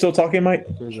 You're still talking, Mike?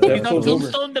 There's The You know episode's over.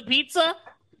 Tombstone the pizza?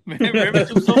 Remember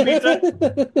Tombstone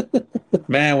pizza?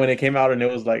 Man, when it came out, and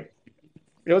it was like,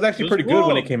 it was actually It was pretty good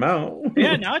when cool. it came out.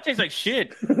 Yeah, now it tastes like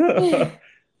shit. I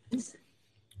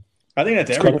think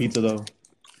that's every pizza though.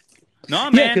 No, Yeah,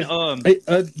 man.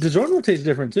 'cause, the Jordan tastes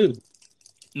different too.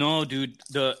 No, dude.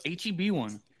 The HEB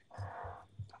one.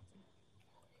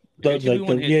 The, HEB like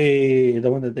one the, hits. yeah,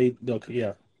 the one that they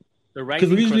yeah. The Because rising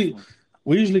we crust usually one.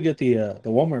 we usually get the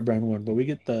Walmart brand one, but we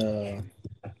get the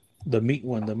meat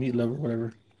one, the meat lover,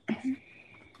 whatever.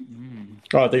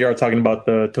 Oh, I think you were talking about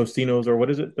the Tostinos or what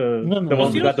is it? The No, the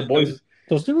ones we Tostinos got the is boys.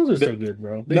 Those things are The- so good,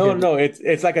 bro. They No, good. no,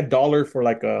 it's like $1 for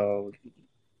like a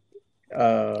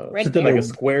Red like Baron. a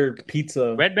square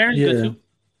pizza. Red Baron's Yeah. good too.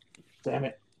 Damn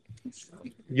it!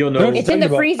 You'll I know know. what you're It's in talking the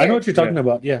about. freezer. I know what you're talking Yeah.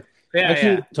 about. Yeah, Yeah,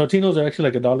 actually, yeah. Totino's are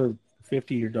actually like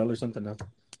 $1.50 or $1 something now.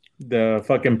 The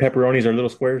fucking pepperonis are little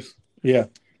squares. Yeah,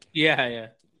 Yeah.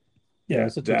 yeah.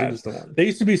 It's a That's Totino's. the one. They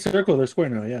used to be circle. They're square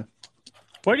now. Yeah.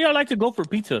 Where do y'all like to go for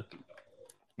pizza?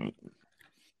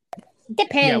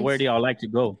 Depends. Yeah, where do y'all like to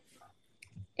go?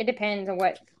 It depends on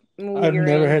what mood I've you're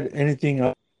never in. had anything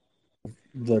up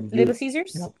the Little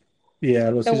Caesars? yeah,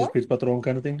 Little The Caesars what? Pizza Patron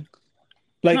kind of thing.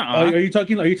 Like, Nuh-uh. are you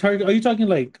talking? Are you talking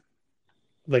like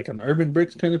an Urban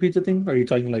Bricks kind of pizza thing? Or are you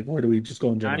talking like where do we just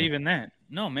go in general? Not even that.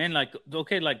 No, man. Like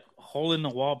like hole in the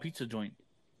wall pizza joint.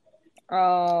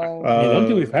 Oh. I mean, the only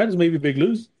thing we've had is maybe Big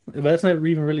Lou's, but that's not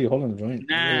even really a hole in the joint.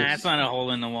 Nah, that's not a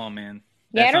hole in the wall, man.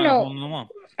 Yeah, I That's don't not a know. hole in the wall.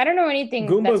 I don't know anything.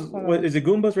 Goombas. that's- What is it?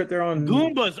 Goombas right there on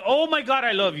Goombas. Oh my god,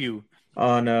 I love you.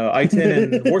 on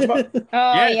I-10 and Warspot. Oh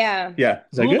Yes. yeah. Yeah,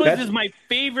 Is that good? Bubba's That's- is my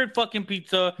favorite fucking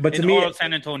pizza But to in me, all of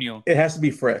San Antonio. it has to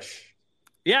be fresh.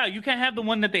 Yeah, you can't have the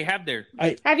one that they have there.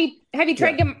 Have you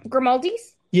tried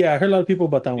Grimaldi's? Yeah, I heard a lot of people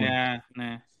about that one. Yeah,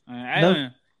 nah. I No?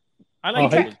 don't. I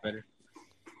like Oh, hey. Bubba's better.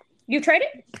 You tried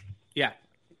it? Yeah.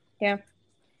 Yeah.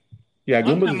 Yeah,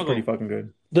 Long Goomba's time is ago. pretty fucking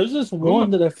good. There's this one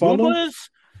that I follow. Bubba's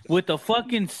with a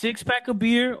fucking 6-pack of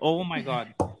beer. Oh my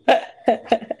god.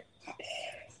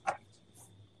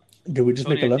 Did we just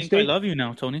Tony, make a I lunch think I date? love you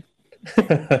now, Tony.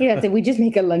 Yeah. Did we just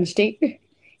make a lunch date?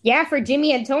 Yeah, for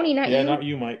Jimmy and Tony, not Yeah, you. not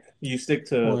you, Mike. You stick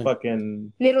to Why?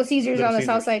 fucking Little Caesars Little on the Caesars.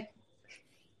 south side.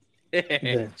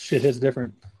 Yeah, shit hits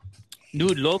different.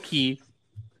 Dude, low key.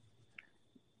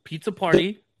 Pizza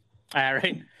party. All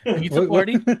right. Pizza What-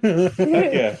 party.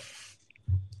 yeah.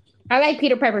 I like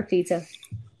Peter Piper pizza.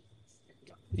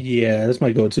 Yeah, that's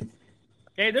my go-to.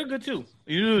 Hey, they're good too.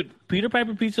 Dude, Peter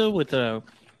Piper pizza with the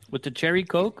cherry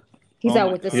Coke. He's Oh out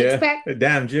my with the God. Yeah. six pack.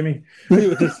 Damn, Jimmy.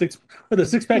 with a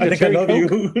six pack I of think I cherry love Coke.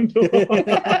 you.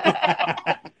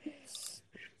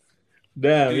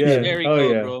 Damn, Dude, yeah. cherry Oh,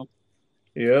 Coke, yeah. bro.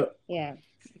 Yep. Yeah.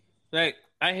 Like,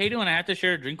 I hate it when I have to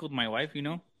share a drink with my wife, you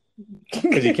know?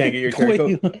 Because you can't get your cherry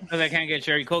Wait, Coke. Because I can't get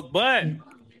cherry Coke. But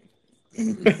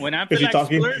when I Is feel she like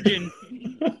talking? splurging,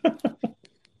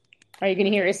 Are you gonna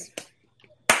hear us?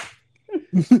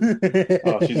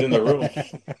 Oh, she's in the room.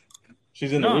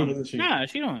 She's in the room, isn't she? Nah,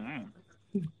 she don't.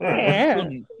 Yeah.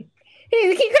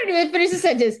 Hey, he couldn't even finish the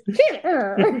sentence.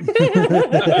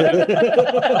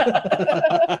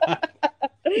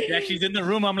 Yeah, she's in the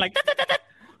room. I'm like,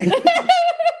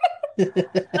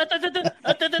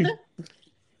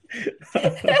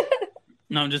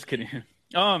 no, I'm just kidding.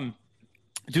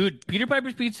 Dude, Peter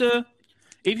Piper's Pizza.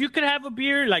 If you could have a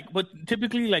beer, like, but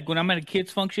typically, like when I'm at a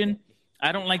kid's function,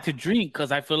 I don't like to drink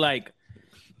because I feel like,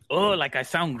 oh, like I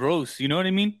sound gross. You know what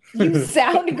I mean? You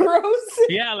sound gross.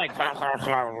 Yeah, like, you know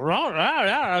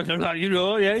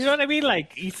what I mean?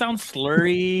 Like, he sounds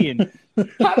slurry and. How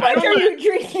much are you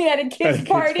drinking at a kid's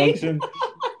party? No,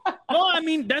 I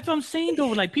mean that's what I'm saying though.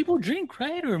 Like people drink,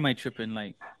 right? Or am I tripping?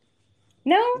 Like,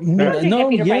 No, I don't drink No, at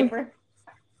Peter yeah. Piper.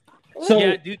 So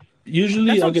yeah, dude. usually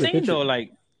That's I'll what get I'm a saying picture. though.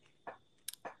 Like,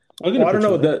 I'll get Well, a I don't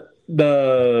know. picture.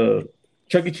 The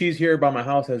Chuck E. Cheese here by my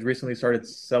house has recently started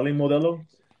selling Modelo.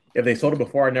 If they sold it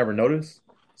before, I never noticed.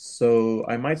 So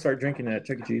I might start drinking at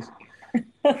Chuck E. Cheese.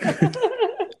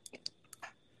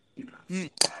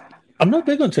 I'm not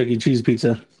big on Chuck E. Cheese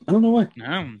pizza. I don't know why.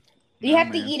 You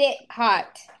have to eat it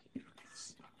hot.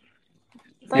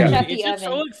 Fresh Yeah. out the it's just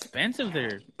so oven. expensive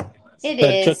there. It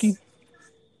At is. Chuck E?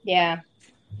 Yeah,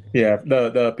 Yeah,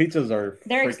 the pizzas are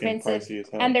they're freaking expensive pricey as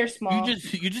hell. and they're small.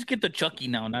 You just get the Chucky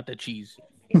now, not the cheese.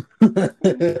 Yeah,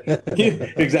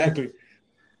 exactly.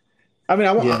 I mean,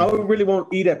 Yeah. I really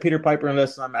won't eat at Peter Piper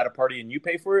unless I'm at a party and you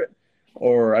pay for it,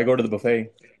 or I go to the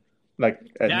buffet. Like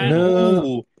at Yeah,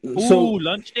 No. ooh, So-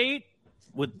 lunch date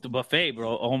with the buffet,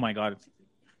 bro. Oh my god.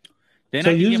 Then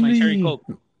So I can get my cherry usually- Coke.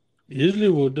 Usually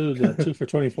we'll do the 2 for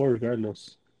 $24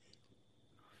 regardless.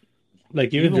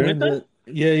 Like even Even during with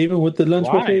even with the lunch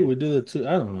Why? buffet, we do the 2.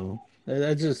 I don't know.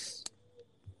 I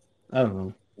don't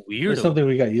know. Weird. It's something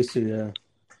we got used to. Yeah.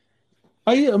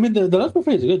 I mean the lunch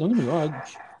buffet is good. Don't get me wrong.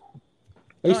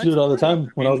 I used to do it all the time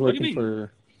when I was What do you working mean?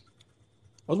 for.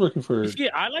 I was working for. See,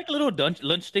 I like little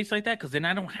lunch dates like that because then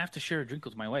I don't have to share a drink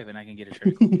with my wife and I can get a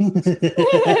cherry Coke.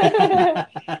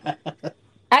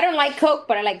 I don't like Coke,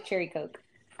 but I like cherry Coke.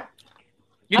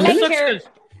 You I know, like sucks cherry. 'cause-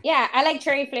 Yeah, I like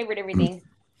cherry flavored everything.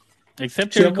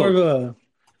 Except See, cherry I'm more Coke.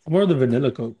 of the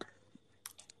vanilla Coke.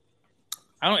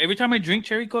 I don't. Every time I drink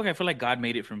cherry Coke, I feel like God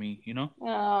made it for me. You know?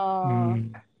 Oh,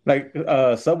 like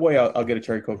Subway, I'll get a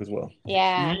cherry Coke as well.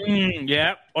 yeah.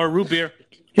 Yeah. Or root beer.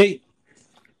 Hey,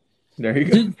 There you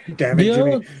go. Damn it,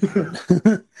 Jimmy.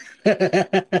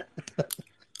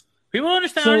 People don't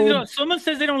understand. So- you know, someone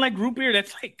says they don't like root beer.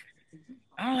 That's like,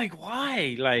 I don't like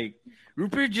why. Like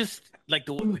root beer, just like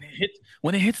the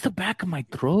when it hits the back of my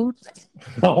throat.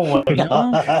 Oh my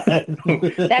god!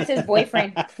 That's his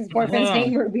boyfriend. His boyfriend's Wow.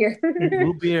 name root beer.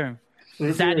 Root beer,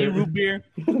 Zaddy root beer.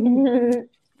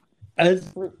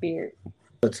 As Root beer.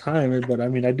 the time, but I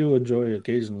mean, I do enjoy it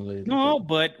occasionally. No,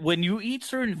 but when you eat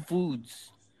certain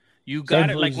foods, you got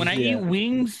it. Like when I yeah. eat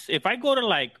wings, if I go to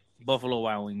like Buffalo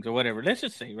Wild Wings or whatever, let's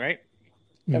just say, right?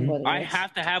 Mhm. I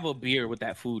have to have a beer with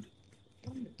that food.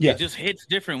 Yeah. It just hits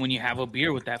different when you have a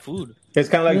beer with that food. It's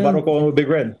kind of like Barbacoa with Big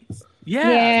Red. Yeah,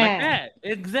 Yeah. like that.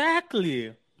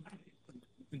 Exactly.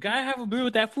 You gotta have a beer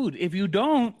with that food. If you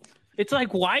don't, it's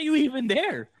like, why are you even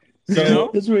there? So, You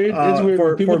know? It's weird. It's weird.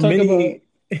 For People talk many,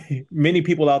 many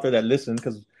people out there that listen,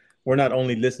 because we're not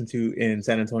only listened to in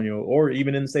San Antonio or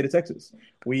even in the state of Texas.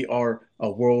 We are a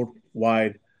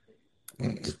worldwide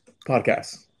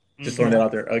podcast. Just throwing that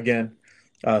out there again.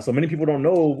 So many people don't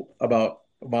know about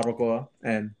barbacoa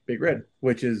and Big Red,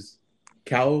 which is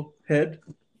cow head,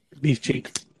 beef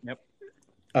cheek. Yep.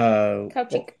 Cow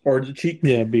cheek. Or the cheek.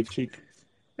 Yeah, beef cheek.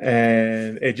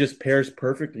 And it just pairs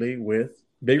perfectly with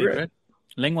Big Red.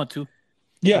 Lengua too.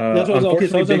 Yeah, that's what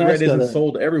unfortunately, Big Red isn't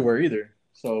sold everywhere either.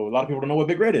 So a lot of people don't know what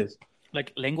Big Red is.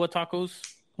 Like lengua tacos.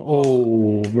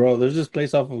 Oh, bro, there's this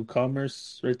place off of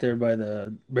Commerce right there by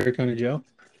the Bexar County Jail.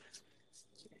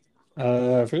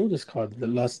 I forget what it's called, the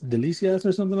Las Delicias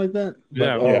or something like that.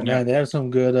 But, man, they have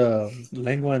some good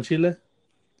lengua and chile.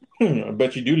 I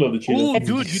bet you do love the chile. Oh,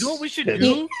 dude, you know what we should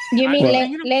do? You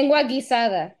mean lengua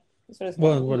guisada?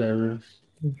 Well, whatever.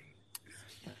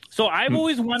 So I've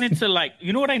always wanted to, like,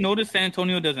 you know what I noticed San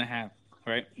Antonio doesn't have,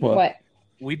 right? What?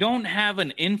 We don't have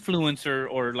an influencer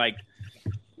or like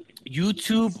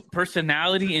YouTube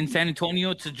personality in San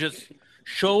Antonio to just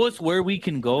show us where we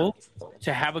can go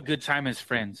to have a good time as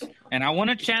friends. And I want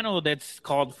a channel that's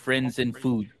called Friends and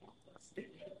Food.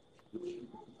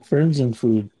 Friends and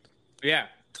Food. Yeah.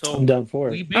 So I'm down for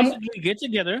it. We basically get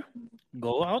together,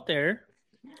 go out there,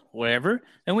 whatever,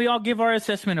 and we all give our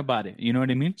assessment about it. You know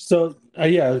what I mean? So,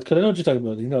 yeah, because I know what you're talking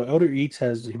about. You know, Elder Eats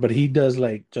but he does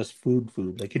like just food.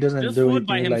 Like he doesn't just do food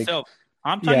by himself.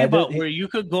 I'm talking about where you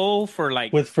could go for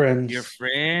like with friends, your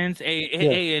friends.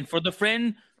 Hey, and for the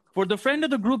friend of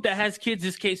the group that has kids,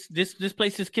 this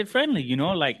place is kid friendly. You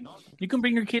know, like you can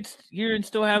bring your kids here and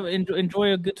still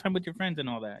enjoy a good time with your friends and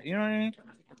all that. You know what I mean?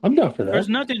 I'm down for that. There's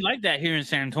nothing like that here in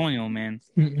San Antonio, man.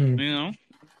 Mm-mm. You know,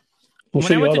 we'll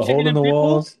show you all the hole in the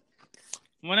walls.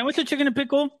 When I went to Chicken and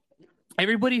Pickle,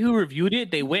 everybody who reviewed it,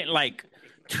 they went like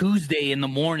Tuesday in the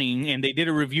morning and they did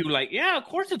a review. Like, yeah, of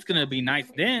course it's gonna be nice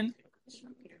then.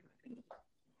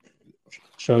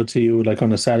 Show it to you like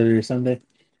on a Saturday or Sunday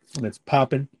when it's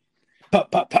popping. Pop,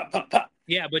 pop, pop, pop, pop.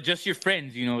 Yeah, but just your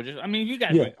friends, you know. I mean, you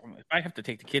guys. Yeah. If I have to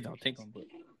take the kids, I'll take them, but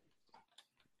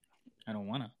I don't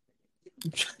wanna.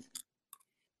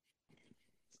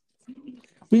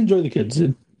 We enjoy the kids.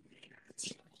 Dude.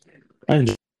 I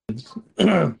enjoy the kids.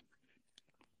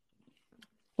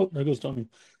 Oh, there goes Tony.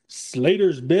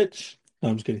 Slater's bitch. No,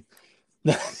 I'm just kidding.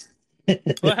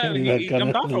 Well, he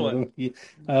jumped off or what?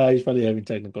 He's probably having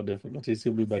technical difficulties.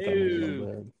 He'll be back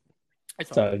on.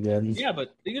 It's all again. Yeah,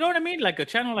 but you know what I mean? Like a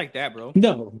channel like that, bro.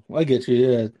 No, I get you.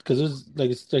 Yeah, because it's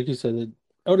like you said,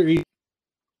 Elder E.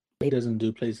 He doesn't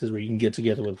do places where you can get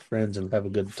together with friends and have a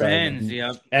good time. Friends,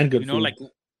 and good. You know, food. like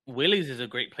Willie's is a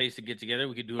great place to get together.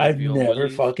 We could do. I've never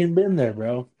fucking been there,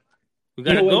 bro. We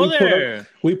gotta go there.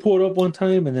 We pulled up one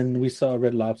time and then we saw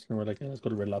Red Lobster and we're like, hey, let's go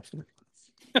to Red Lobster.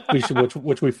 We should,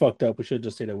 which we fucked up. We should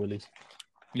just stay at Willie's.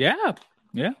 Yeah.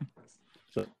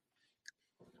 So,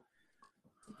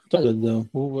 it's all good though.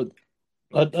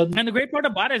 And the great part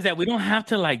about it is that we don't have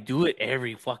to like do it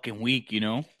every fucking week. You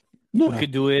know, No. we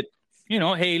could do it. You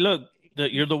know, hey, look,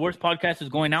 You're the Worst podcast is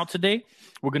going out today.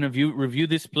 We're gonna review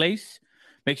this place.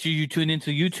 Make sure you tune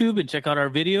into YouTube and check out our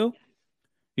video.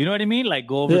 You know what I mean? Like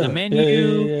go over the menu.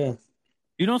 Yeah.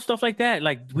 You know, stuff like that.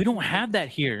 Like we don't have that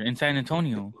here in San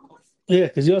Antonio. Yeah,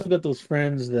 because you also got those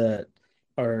friends that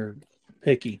are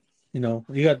picky. You know,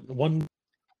 you got one.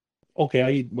 Okay,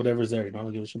 I eat whatever's there. You know, I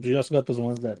don't give a shit. But you also got those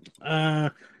ones that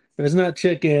if it's not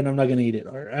chicken, I'm not gonna eat it.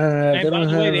 Or they don't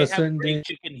have a certain great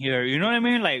chicken here. You know what I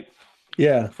mean? Like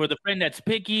yeah, for the friend that's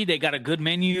picky, they got a good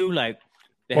menu. Like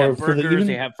they have burgers,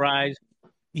 they have fries.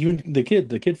 Even the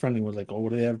kid friendly was like, oh,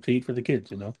 what do they have to eat for the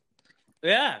kids? You know?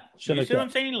 Yeah, Shit you like see what that. I'm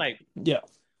saying? Like yeah,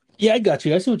 I got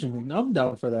you. I see what you mean. I'm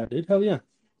down for that, dude. Hell yeah.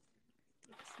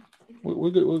 We're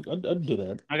good. I'd do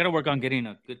that. I gotta work on getting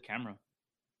a good camera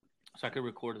so I could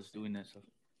record us doing that stuff.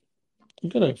 You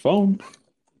got a phone.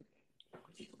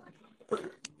 You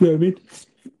know what I mean?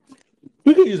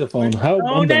 We could use a phone.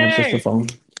 I'm down with just a phone.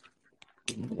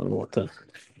 I don't know what the.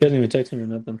 He hasn't even texted me or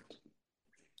nothing.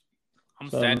 I'm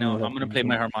sad now. I'm gonna play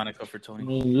my harmonica for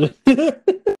Tony.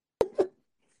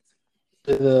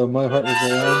 My heart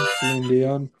is around, Celine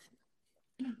Dion.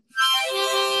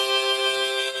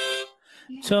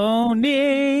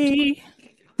 Tony,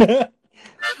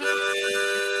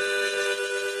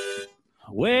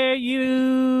 where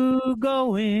you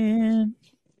going?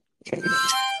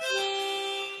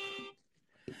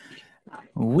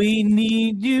 We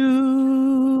need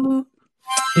you.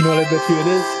 You know what I bet you it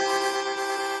is?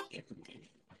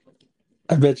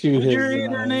 I bet you his. Your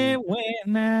internet went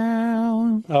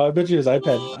now. Oh, I bet you his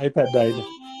iPad died.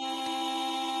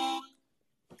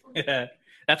 Yeah.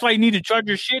 That's why you need to charge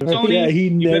your shit, Tony. Yeah, he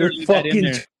you never better leave that in fucking.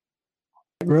 there.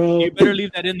 Bro, you better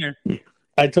leave that in there.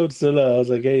 I told Scylla, I was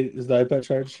like, "Hey, is the iPad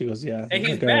charged?" She goes, "Yeah." Hey, I'm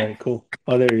he's like, all back. right, cool.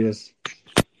 Oh, there he is.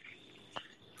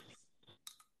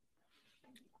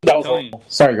 That was all.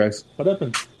 Sorry, guys. What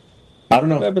happened? I don't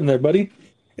know. What happened there, buddy?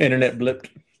 Internet blipped.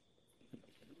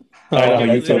 Oh, I don't know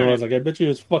how I you told him, I feel. was like, "I bet you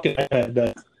his fucking iPad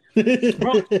died."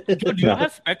 Bro, do you No.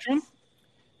 have Spectrum?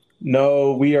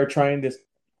 No, we are trying this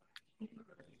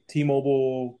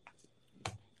T-Mobile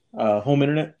home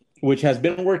internet, which has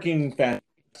been working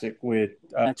fantastic with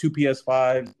two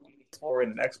PS5 or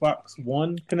an Xbox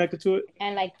One connected to it.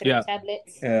 And like 3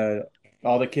 tablets.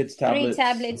 All the kids' tablets. 3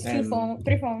 tablets,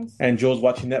 3 phones. And Joel's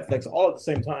watching Netflix all at the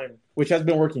same time, which has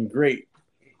been working great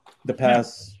the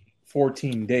past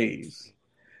 14 days.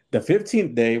 The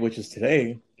 15th day, which is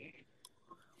today,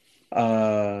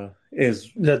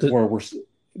 is where we're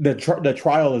the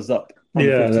trial is up.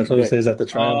 Yeah, that's what it says at the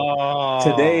trial.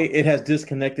 Today it has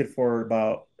disconnected for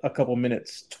about a couple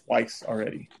minutes twice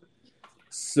already.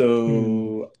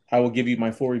 So I will give you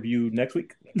my full review next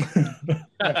week.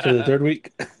 After the third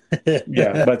week.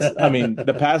 Yeah, but I mean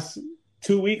the past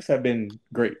 2 weeks have been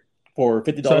great for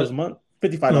 $50 a month,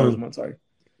 $55 a month. Sorry,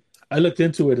 I looked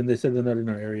into it and they said they're not in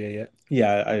our area yet.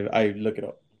 Yeah, I look it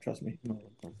up. Trust me.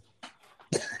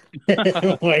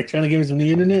 Why, trying to give me some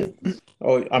new internet?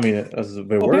 Oh, I mean, it works.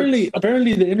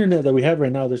 Apparently, the internet that we have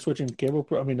right now, they're switching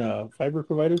fiber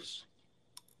providers.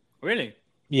 Really?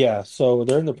 Yeah, so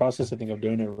they're in the process, I think, of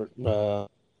doing it.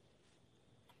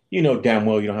 You know damn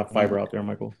well you don't have fiber out there,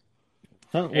 Michael.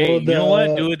 Hey, you know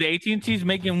what, dude? The AT&T's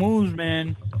making moves,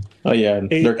 man. Oh yeah,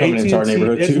 they're coming into our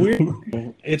neighborhood it's too. Weird.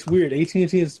 It's weird.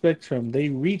 AT&T and Spectrum, they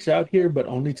reach out here, but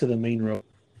only to the main road.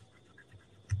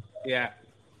 Yeah,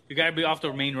 you gotta be off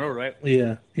the main road, right?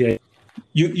 Yeah.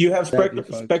 You have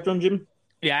Spectrum, Jim?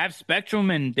 Yeah, I have Spectrum,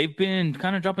 and they've been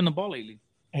kind of dropping the ball lately.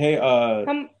 Hey,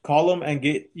 call them and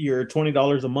get your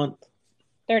 $20 a month.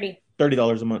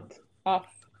 $30 a month off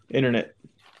internet.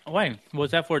 Why?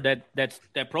 What's that for? That's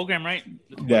that program, right?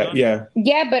 Yeah.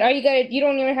 Yeah, but you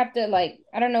don't even have to, like,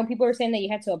 I don't know, people were saying that you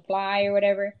had to apply or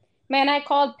whatever. Man, I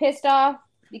called pissed off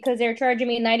because they were charging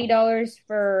me $90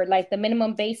 for like the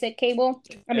minimum basic cable.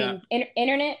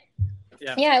 Internet.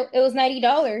 Yeah, it was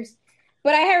 $90.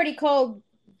 But I had already called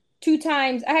 2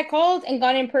 times. I had called and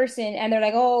gone in person, and they're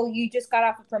like, "Oh, you just got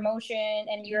off a promotion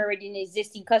and you're already an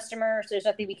existing customer, so there's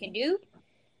nothing we can do."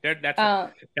 That's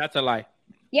a lie.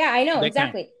 Yeah, I know,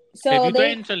 exactly. So if you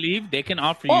threaten to leave, they can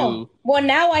offer you. Well,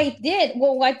 now I did.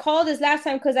 Well, I called this last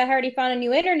time because I already found a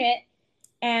new internet,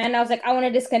 and I was like, I want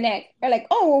to disconnect. They're like,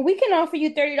 "Oh, well, we can offer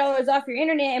you $30 off your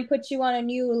internet and put you on a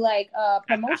new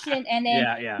promotion." And then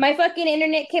my fucking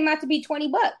internet came out to be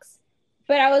 $20.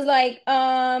 But I was like,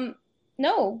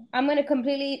 no, I'm gonna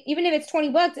completely. Even if it's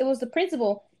 $20, it was the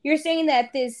principle. You're saying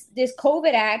that this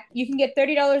COVID act, you can get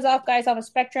 $30 off, guys, off a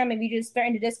Spectrum if you just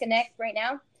starting to disconnect right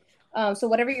now. So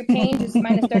whatever you're paying, just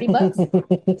minus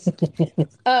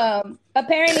 $30.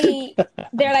 Apparently,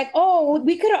 they're like, "Oh,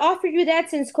 we could have offered you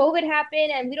that since COVID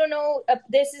happened, and we don't know.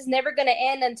 This is never going to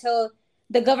end until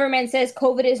the government says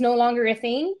COVID is no longer a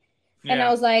thing." Yeah. And I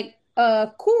was like,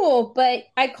 cool, but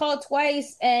I called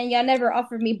twice, and y'all never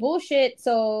offered me bullshit.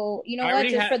 So you know what?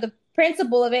 Just for the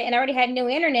principle of it, and I already had no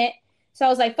internet. So I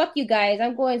was like, "Fuck you guys!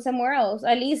 I'm going somewhere else.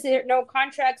 At least there no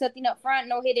contracts, nothing up front,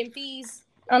 no hidden fees,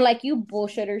 unlike you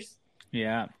bullshitters."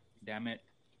 Yeah, damn it.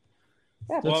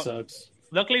 That sucks.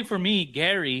 Luckily for me,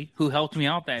 Gary, who helped me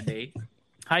out that day.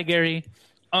 Hi, Gary.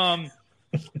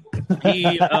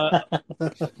 He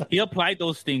applied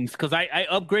those things because I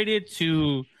upgraded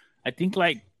to I think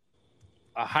like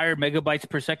a higher megabytes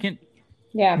per second.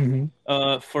 Yeah.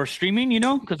 Mm-hmm. For streaming,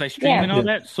 because I stream and all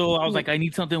that. So I was like, I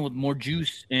need something with more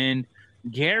juice. And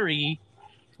Gary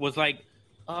was like,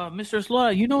 Mr.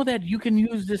 Slua, you know that you can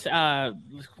use this,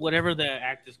 whatever the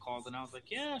act is called. And I was like,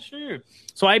 yeah, sure.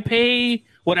 So I pay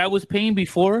what I was paying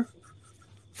before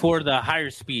for the higher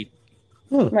speed.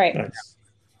 Right. Nice.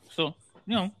 So,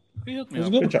 he hooked me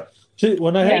up. Good job. See,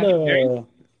 when I had I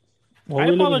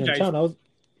apologize.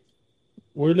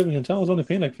 We were living in town, I was only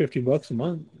paying like $50 a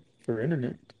month for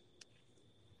internet.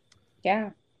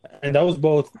 Yeah. And that was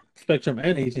both Spectrum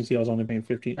and AT&T. I was only paying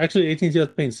 $50. Actually, AT&T I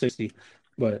was paying $60,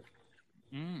 but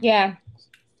yeah,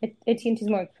 AT&T is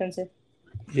more expensive.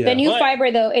 Yeah. The new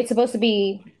fiber though, it's supposed to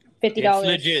be $50. It's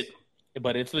legit,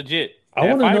 but it's legit.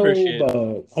 I want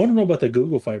to know about the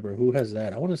Google Fiber. Who has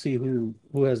that? I want to see who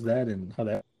has that and how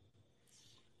that.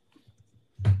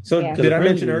 So did I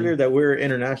mention earlier that we're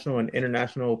international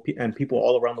and people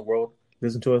all around the world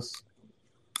listen to us?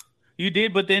 You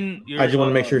did, but then I just want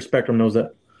to make sure Spectrum knows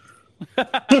that.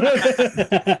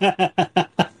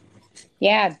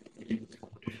 Yeah.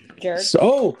 Jerk.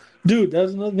 So, dude,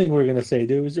 that's another thing we're gonna say,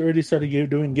 dude. We already started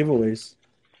doing giveaways.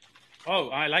 Oh,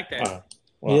 I like that.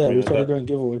 Yeah, we started doing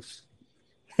giveaways.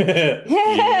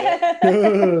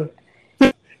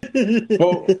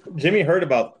 Well, Jimmy heard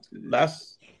about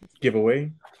last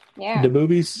giveaway. Yeah. The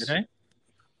boobies. Did I?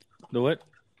 The what?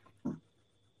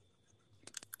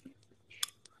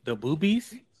 The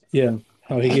boobies? Yeah.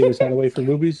 How he gave his hand away for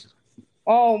boobies.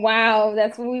 Oh wow,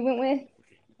 that's what we went with.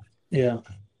 Yeah.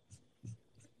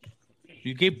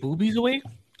 You gave boobies away?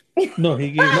 No,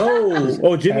 he gave. No.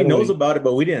 Oh, Jimmy hand knows away. about it,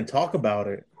 but we didn't talk about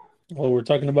it. Well, we're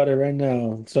talking about it right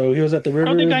now. So he was at the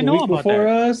river think I the know week about before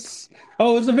that. us.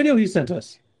 Oh, it's a video he sent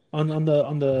us on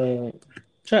the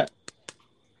chat.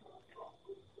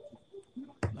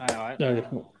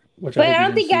 Which But I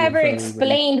don't didn't think see I in ever front of everybody.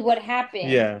 explained what happened.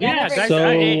 Yeah. I never guys, So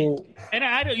and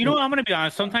I don't, you know, I'm gonna be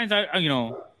honest. Sometimes I you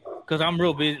know, because I'm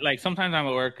real busy. Like sometimes I'm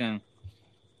at work and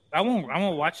I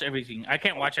won't watch everything. I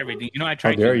can't watch everything. You know, I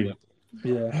try How dare to. you?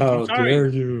 yeah. How sorry. dare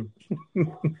you?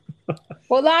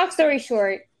 Well, long story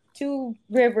short, 2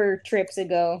 river trips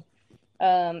ago,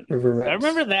 River I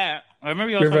remember that. I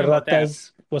remember y'all River talking about that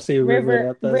Ratas. We'll say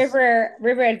River Ratas.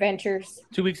 river adventures.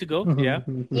 2 weeks ago. Yeah.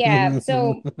 Yeah,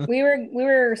 so we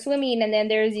were swimming, and then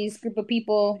there's these group of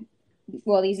people,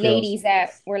 well, these ladies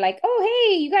that were like, "Oh,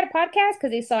 hey, you got a podcast?"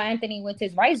 Because they saw Anthony with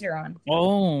his visor on.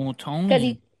 Oh,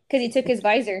 Tony. Because he took his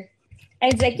visor,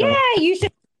 and he's like, "Yeah, you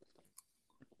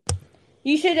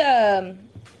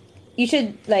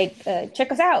should like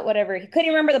check us out, whatever." He couldn't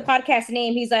remember the podcast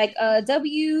name. He's like,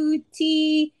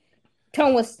 WT.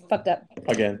 Tone was fucked up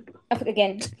Again.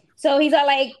 So he's all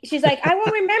like, she's like, "I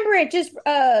won't remember it. Just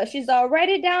she's all write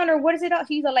it down, or what is it?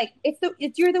 He's all like,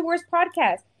 it's You're the Worst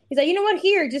podcast." He's like, "You know what?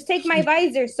 Here, just take my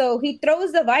visor." So he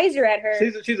throws the visor at her.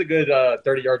 She's a good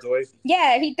 30 yards away.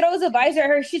 Yeah, he throws the visor at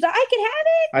her. She's like, "I can have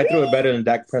it." I threw it better than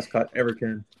Dak Prescott ever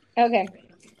can. Okay.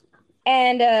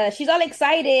 And she's all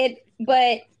excited,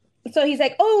 but so he's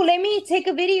like, "Oh, let me take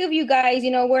a video of you guys,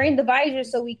 wearing the visor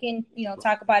so we can,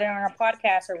 talk about it on our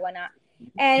podcast or whatnot."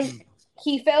 And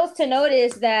he fails to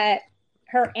notice that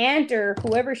her aunt or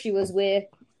whoever she was with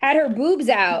had her boobs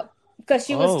out because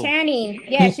she was tanning.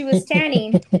 Yeah, she was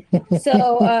tanning.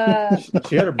 So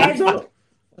she had her boobs out?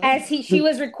 As she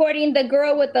was recording the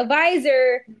girl with the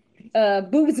visor,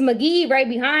 Boobs McGee right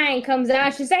behind comes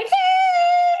out. She's like,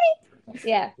 "Hey!"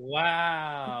 Yeah.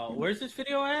 Wow. Where's this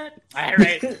video at? All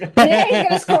right. Then you're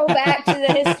gonna scroll back to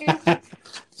the history.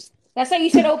 That's why you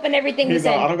should open everything you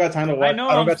said. I don't got time to watch. I know,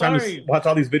 I don't got I'm time sorry. to watch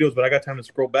all these videos, but I got time to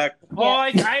scroll back. Oh,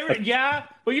 yeah.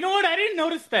 But you know what? I didn't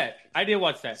notice that. I did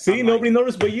watch that. See, nobody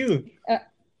noticed but you.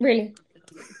 Really?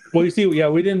 Well, you see, yeah,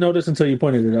 we didn't notice until you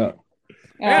pointed it out.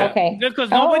 Yeah, okay. Because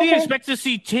nobody okay. expects to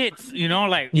see tits,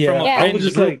 like Yeah, from a I friend's was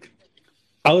just group.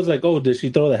 I was like, oh, did she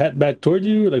throw the hat back towards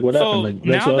you? Like, what So happened?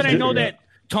 Like, now that I know that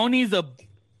Tony's a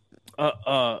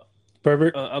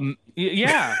pervert.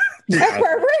 Yeah.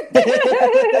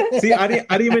 See, I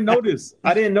didn't even notice.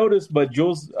 I didn't notice, but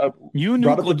Jules you knew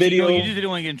brought up the video. You just didn't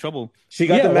want to get in trouble. She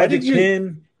got the magic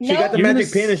pin. She got the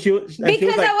magic pin, and she was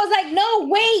Because like, I was like, "No,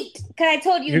 wait!" Because I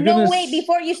told you, "No, wait!"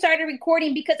 before you started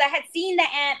recording, because I had seen the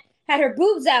aunt had her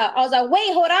boobs out. I was like,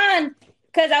 "Wait, hold on,"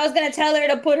 because I was gonna tell her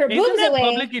to put her Isn't boobs that away.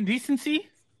 public indecency?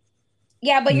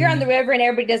 Yeah, but you're on the river and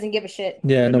everybody doesn't give a shit.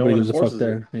 Yeah, And nobody no one gives a fuck enforces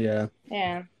there. Yeah.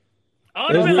 Yeah. I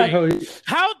would have been like,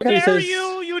 how Kinda dare says-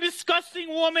 you, you disgusting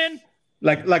woman!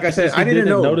 like I said, I She didn't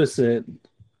know. notice it.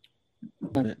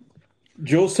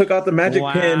 Jules took out the magic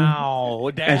pin,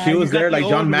 Wow, and she was there like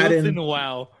John Madden.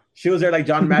 Wow. She was there like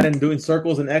John Madden doing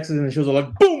circles and X's, and she was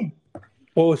like, boom!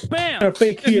 Oh, Bam! her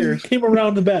fake here came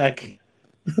around the back.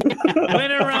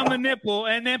 Went around the nipple,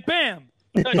 and then bam!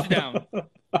 Touchdown.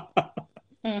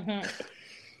 Mm-hmm.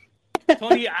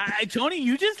 Tony,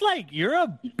 you just you're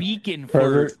a beacon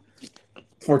Pervert.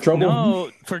 For trouble?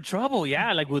 No, for trouble,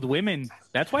 yeah, like with women.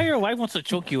 That's why your wife wants to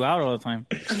choke you out all the time.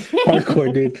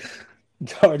 Hardcore, dude.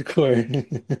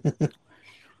 Hardcore.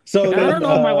 So I don't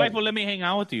know if my wife will let me hang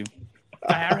out with you.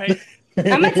 All right.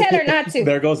 I'm gonna tell her not to.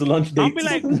 There goes the lunch date. I'll be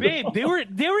like, babe, they were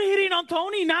hitting on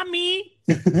Tony, not me.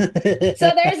 So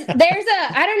there's a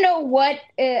I don't know what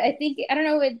I don't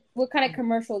know what kind of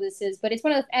commercial this is, but it's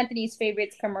one of Anthony's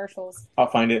favorites commercials. I'll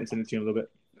find it and send it to you in a little bit.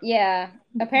 Yeah,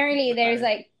 apparently there's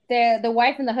the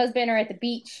wife and the husband are at the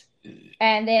beach,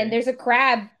 and then there's a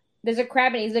crab,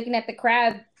 and he's looking at the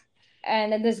crab,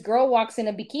 and then this girl walks in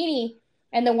a bikini,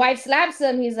 and the wife slaps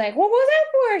him. He's like, "What was that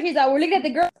for?" She's like, "We're looking at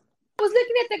the girl. I was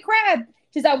looking at the crab."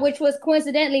 She's like, which was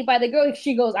coincidentally by the girl.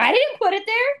 She goes, "I didn't put it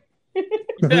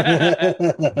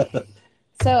there."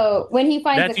 So when he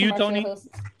finds That's the you, commercial,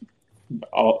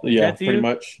 Tony? Yeah, That's pretty you?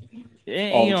 much.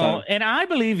 And, All the time. and I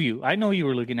believe you. I know you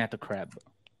were looking at the crab.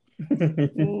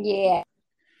 yeah.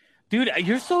 Dude,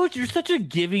 you're such a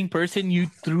giving person. You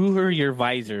threw her your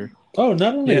visor. Oh,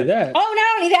 not only that. Oh,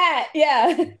 not only that.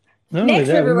 Yeah. Not only Next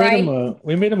that, river ride.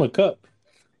 we made him a cup.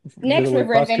 Next You're the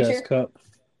river Worst Podcast adventure. cup.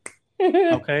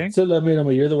 Okay. So I made him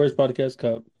a You're the Worst Podcast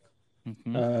cup.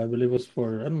 Mhm. I believe it was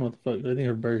for, I don't know what the fuck. I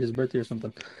think his birthday or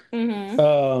something.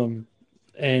 Mm-hmm.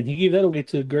 And he gave that away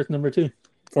to Girth number 2.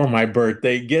 For my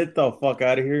birthday. Get the fuck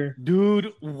out of here.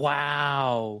 Dude,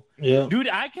 wow. Yeah. Dude,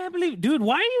 I can't believe... Dude,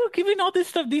 why are you giving all this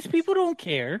stuff? These people don't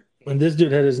care. And this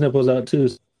dude had his nipples out too.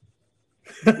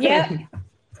 Yep.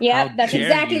 Yep. How That's dare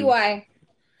exactly you. why.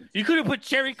 You could have put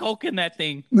cherry coke in that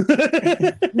thing.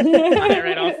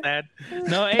 Right off that.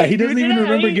 No, hey, He doesn't dude, even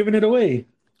remember hey, giving it away.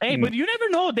 Hey, but you never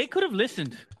know. They could have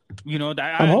listened. You know,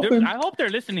 I'm hoping. I hope they're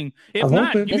listening. If I'm not,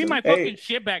 hoping. give me my fucking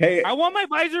shit back. Hey. I want my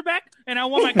visor back, and I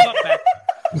want my cup back.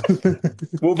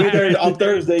 We'll be there on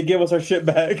Thursday. Give us our shit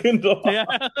back. Yeah.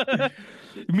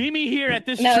 Meet me here at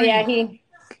this No, tree. yeah,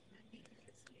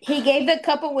 he gave the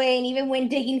cup away and even went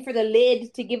digging for the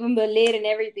lid to give him the lid and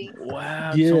everything.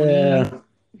 Wow. Yeah. Tony.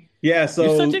 Yeah, so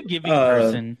You're such a giving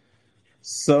person.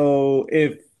 So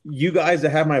if you guys that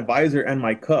have my visor and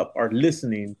my cup are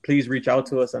listening, please reach out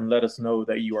to us and let us know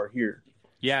that you are here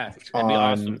Yeah, that'd on be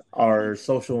awesome. our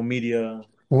social media.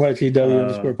 YTW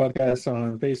underscore podcast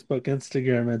on Facebook,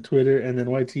 Instagram, and Twitter, and then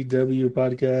YTW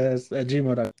podcast at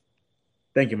gmail.com.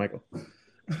 Thank you, Michael.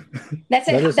 That's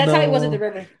Let it. us That's how it was know. at the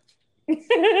river.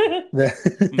 Yeah,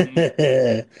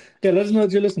 let us know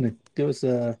that you're listening. Give us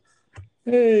a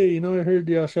hey, you know, I heard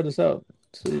y'all shut us out.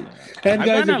 See. And I've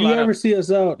guys, gotten if a you lot ever of- see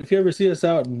us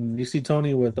out, and you see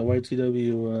Tony with the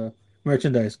YTW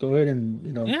merchandise, go ahead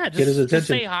and Yeah, get his just attention.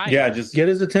 say hi. Yeah, just Get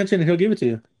his attention, and he'll give it to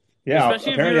you. yeah.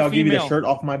 Especially if Apparently, you're a I'll give you the female. shirt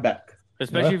off my back.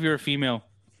 Especially What? if you're a female.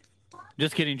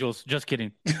 Just kidding, Jules. Just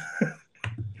kidding.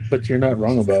 But you're not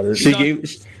wrong about it. She not- gave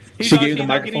He's she not, gave the he's not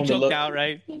microphone getting to choked look. out,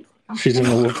 right? She's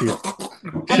gonna whoop you.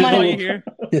 I'm All gonna, you hear?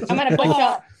 I'm gonna put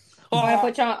you I'm gonna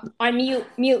put you on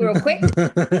mute real quick.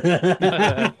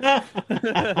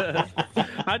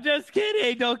 I'm just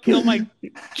kidding. Don't kill my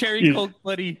cherry You- coke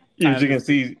buddy. You're just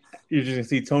gonna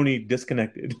see Tony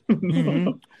disconnected.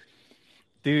 Mhm.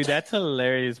 Dude, that's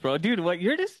hilarious, bro. Dude, what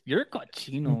you're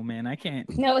cochino, man. I can't.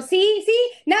 No, see,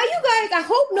 now you guys, I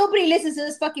hope nobody listens to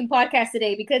this fucking podcast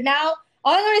today because now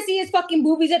all I'm gonna see is fucking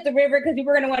boobies at the river because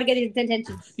people are gonna want to get his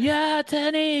attention. Yeah,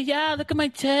 Tenny. Yeah, look at my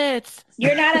tits.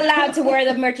 You're not allowed to wear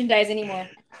the merchandise anymore.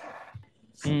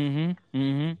 Mm-hmm.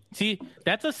 Mm-hmm. See,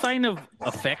 that's a sign of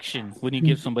affection when you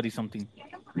give somebody something.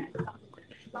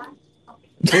 Well,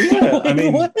 yeah, I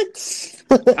mean, What?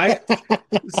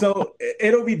 so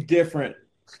it'll be different.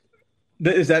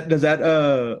 Does that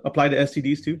apply to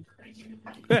STDs too?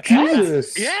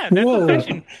 Jesus. Yeah, that's Whoa.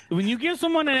 affection. When you give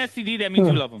someone an STD, that means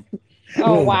you love them.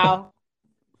 Oh wow.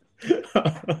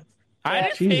 I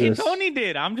didn't say Jesus. Tony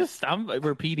did. I'm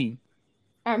repeating.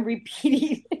 I'm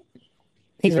repeating.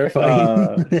 He's very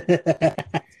funny.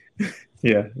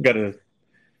 Yeah, gotta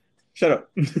shut up.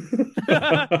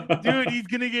 Dude, he's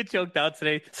gonna get choked out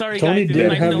today. Sorry, Tony guys. It's did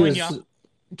nice have knowing this. y'all.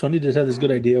 Tony did have this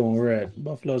good idea when we were at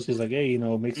Buffalo's. He's like, "Hey,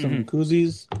 make some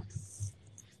koozies,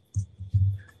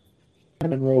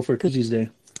 and roll for Koozies Day."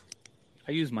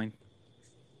 I use mine.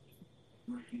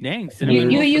 Dang, You cinnamon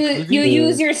roll for use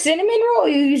koozie? your cinnamon roll. Or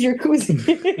you use your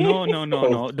koozie.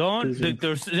 No. Don't.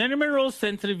 The cinnamon roll is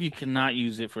sensitive. You cannot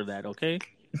use it for that. Okay.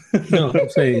 No, I'm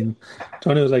saying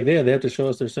Tony was like, "Yeah, they have to show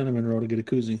us their cinnamon roll to get a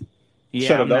koozie." Yeah,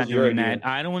 Shut up, I'm that not was your doing idea. that.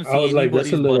 I don't want to see I was like, "That's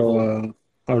anybody's a little." butthole.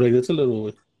 I was like, "That's a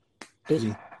little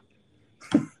koozie."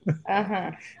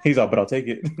 Uh-huh. He's all, but I'll take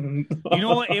it. You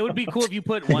know what? It would be cool if you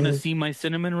put "Want to see my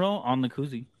cinnamon roll" on the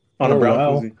koozie. On a Or brown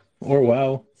wow. koozie. Or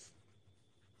wow.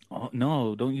 Oh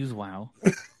no! Don't use "Wow."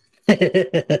 Yeah,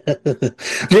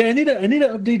 I need to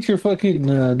update your fucking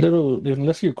little.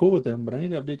 Unless you're cool with them, but I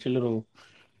need to update your little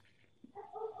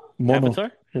mono,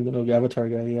 Avatar? your little avatar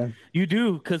guy. Yeah. You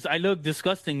do, because I look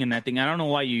disgusting in that thing. I don't know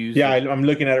why you use Yeah, it. I'm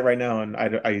looking at it right now, and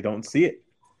I don't see it.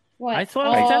 What? That's what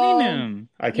I was telling him.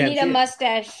 I You can't need see a it.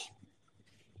 mustache.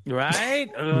 Right?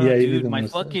 Yeah, you need dude, the my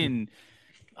mustache. fucking.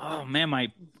 Oh man,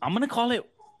 I'm gonna call it.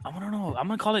 I don't know. I'm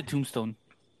gonna call it Tombstone.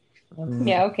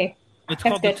 Yeah. Okay. It's That's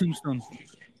called good. the Tombstone.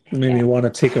 Made me want to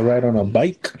take a ride on a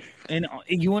bike. And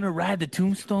you want to ride the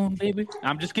Tombstone, baby?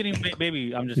 I'm just kidding,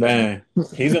 baby. I'm just kidding. Man,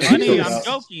 he's a Honey, I'm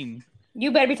joking.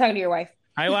 You better be talking to your wife.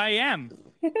 I am.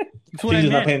 That's He's what I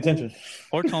just not meant. paying attention.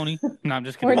 Or Tony. No, I'm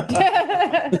just Or- kidding.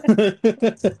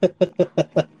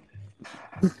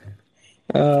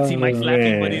 See, Mike's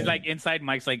laughing, but man. he's like inside.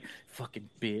 Mike's like, "Fucking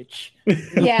bitch."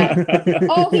 yeah.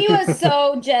 Oh, he was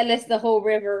so jealous the whole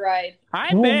river ride.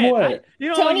 I Well, bet.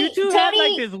 what? Tony- you two have like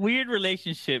Tony- this weird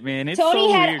relationship, man. It's Tony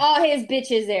so had weird. all his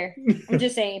bitches there. I'm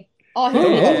just saying. all his Oh,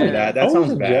 pictures. wasn't that? That I sounds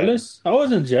wasn't bad. jealous. I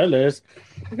wasn't jealous.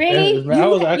 Really? I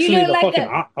was actually look the like fucking.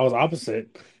 a- I was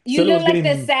opposite. You Scylla look was like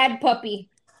getting- the sad puppy.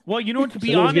 Well, you know, to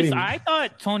be So it was honest, getting- I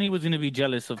thought Tony was going to be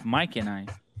jealous of Mike and I.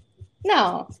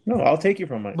 No. No, I'll take you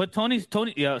from Mike. But Tony,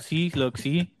 yeah, see,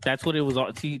 that's what it was.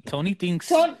 All. See, Tony thinks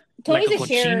Tony's like a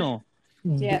sharer. cochino.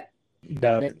 Yeah.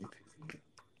 Doubt it.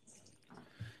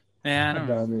 Yeah, I don't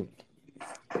know. Doubt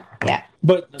it. Yeah.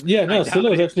 But yeah, no, I doubt Scylla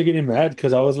was it. actually getting mad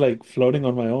because I was like floating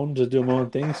on my own, just doing my own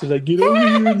thing. She's like, "Get over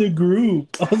here in the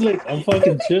group." I was like, "I'm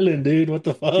fucking chilling, dude. What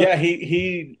the fuck?" Yeah,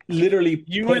 he literally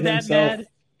You put were that himself. mad?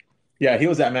 Yeah, he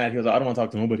was that mad. He was like, I don't want to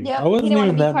talk to nobody. Yeah. I wasn't He didn't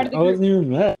even wanna be part that. of the I wasn't group.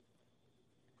 even mad.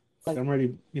 Like I'm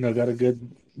already, got a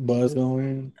good buzz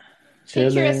going, Picture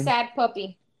a chilling. sad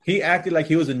puppy. He acted like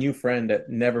he was a new friend that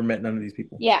never met none of these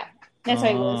people. Yeah. That's how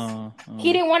he was. Oh.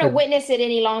 He didn't want to witness it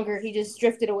any longer. He just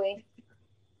drifted away.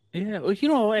 Yeah, well, you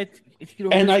know, And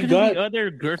there's I gonna got- be other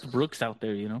Girth Brooks out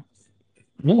there, you know.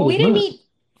 No, Well, we it's didn't not. meet.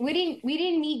 We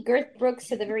didn't meet Girth Brooks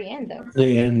to the very end though.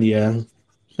 The end, yeah.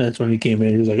 That's when he came in.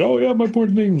 He was like, "Oh yeah, my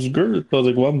porn name's Girth." I was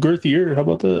like, "Well, I'm girthier. How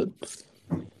about that?"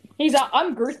 He's like,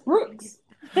 I'm Girth Brooks.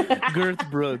 Girth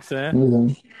Brooks, huh?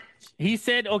 Mhm. He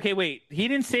said, okay, wait. He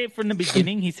didn't say it from the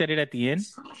beginning. He said it at the end.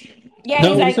 Yeah, No,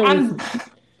 he's he like, said I'm.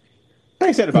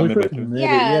 I said about midway through.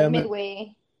 Yeah, man.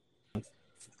 midway.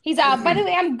 He's out. By the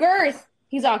way, I'm Girth.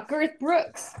 He's out. Girth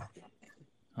Brooks.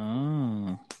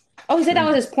 Oh. Oh, he said that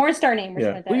was his porn star name or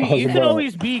Yeah. something Well, like I was you can about-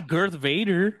 always be Girth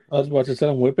Vader. I was about to tell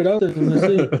him, "Whip it out." And let's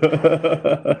see.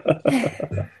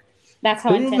 that. That's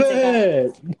how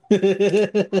intense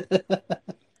it got.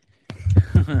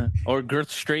 Prove it. Or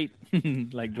Girth Straight.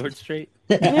 Like George Strait.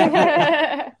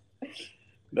 That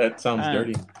sounds Uh,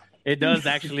 dirty. It does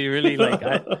actually really like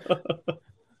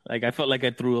I felt like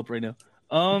I threw up right now.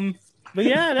 But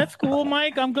yeah, that's cool,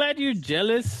 Mike. I'm glad you're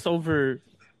jealous over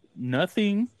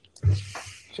nothing.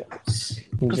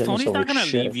 Because Tony's not gonna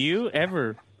leave you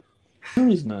ever. No,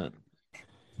 he's not.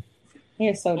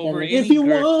 You're so Over jealous. If you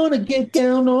want to get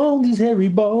down on these hairy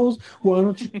balls, why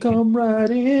don't you come right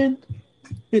in?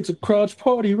 It's a crotch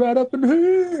party right up in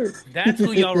here. That's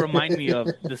who y'all remind me of.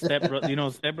 The Step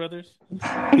Brothers.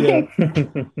 Yeah.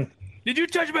 Did you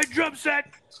touch my drum set?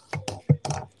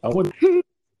 I wouldn't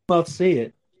about to say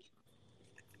it.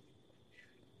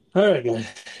 All right, guys.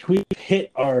 We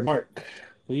hit our mark.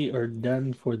 We are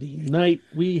done for the night.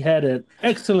 We had an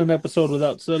excellent episode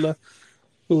without Scylla,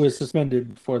 who was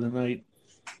suspended for the night.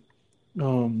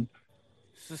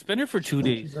 Suspended for 2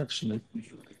 days. Actually,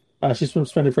 she's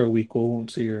suspended for a week. We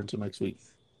won't see her until next week.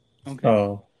 Okay.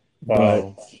 Oh,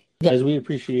 wow. Guys, we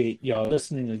appreciate y'all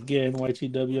listening again.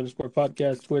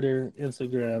 YTW_podcast, Twitter,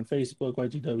 Instagram, Facebook,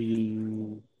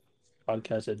 YTW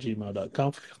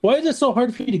podcast@gmail.com. Why is it so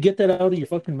hard for you to get that out of your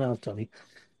fucking mouth, Tony?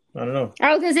 I don't know.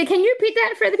 I was gonna say, can you repeat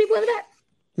that for the people in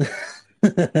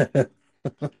the back?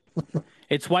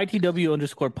 It's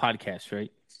YTW_podcast,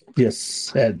 right?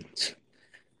 Yes, and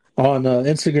on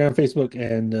Instagram, Facebook,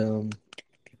 and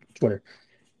Twitter.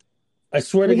 I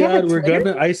swear to We have a God,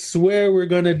 Twitter? I swear we're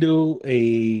gonna do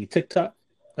a TikTok.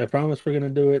 I promise we're gonna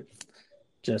do it.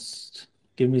 Just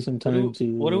give me some time to.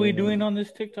 What are we doing on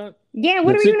this TikTok? Yeah,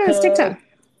 what The are we doing on this TikTok?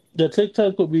 The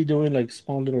TikTok will be doing like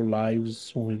small little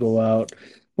lives when we go out.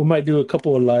 We might do a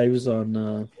couple of lives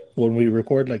on when we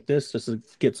record like this, just to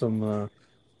get some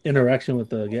interaction with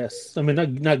the guests. I mean,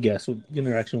 not guests, with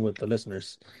interaction with the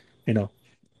listeners. You know,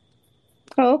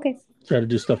 Oh, okay. try to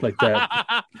do stuff like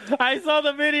that. I saw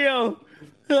the video.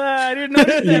 I didn't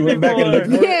notice that You went back and looked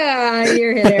before. for it? Yeah,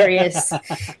 you're hilarious. All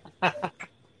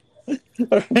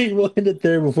right, we'll end it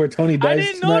there before Tony I dies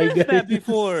didn't tonight, notice that guys.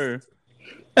 before.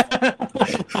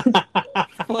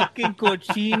 Fucking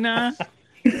cochina.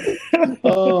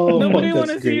 Oh, Nobody fuck, want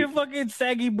that's to see great. your fucking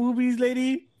saggy boobies,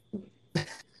 lady.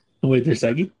 Wait, they're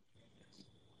saggy?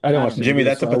 I don't watch the Jimmy,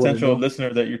 video, that's a so I wouldn't potential know.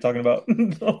 listener that you're talking about.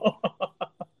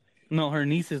 No, her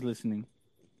niece is listening.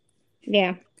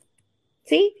 Yeah.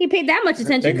 See, he paid that much That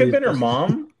attention. could have been her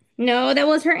mom. No, that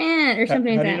was her aunt or How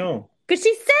something do like you that. know? Because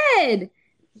she said.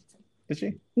 Did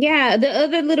she? Yeah, the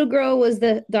other little girl was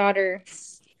the daughter.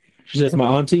 She says my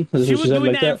auntie. That's She what was said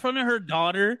doing like that in that. front of her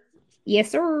daughter.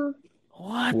 Yes, sir.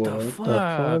 What the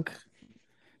fuck?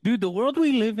 Dude, the world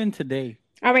we live in today.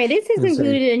 All right, this has Insane.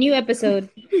 included a new episode.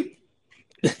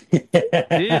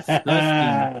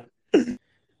 Disgusting.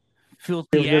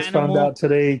 Filthy We just found animal. out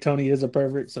today Tony is a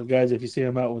pervert. So, guys, if you see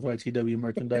him out with YTW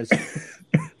merchandise, Do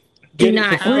get it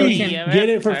not for free. approach him. Get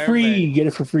it for free. Perfect. Get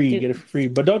it for free. Dude. Get it for free.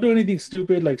 But don't do anything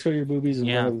stupid like show your boobies and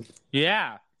Yeah. whatever.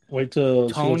 Yeah. Wait till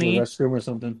she goes to Tony. the restroom or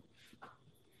something.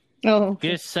 Oh,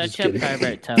 You're such Just a kidding.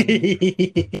 pervert, Tony.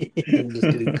 I'm just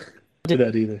kidding. Don't do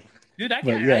that either. Dude, I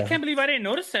But, can't, yeah. I can't believe I didn't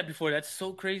notice that before. That's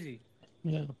so crazy.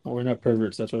 Yeah, well, we're not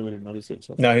perverts. That's why we didn't notice it.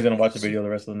 So. Now he's gonna watch the video the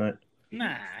rest of the night.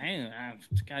 Nah,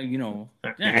 you know.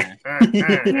 Nah.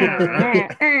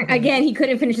 Again, he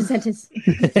couldn't finish the sentence.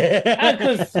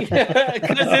 Because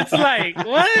it's like,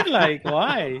 what? Like,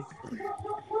 why?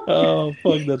 Oh,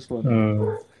 fuck, that's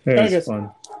fun. It's fun.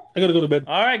 I gotta go to bed.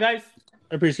 All right, guys.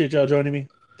 I appreciate y'all joining me.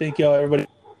 Thank y'all, everybody.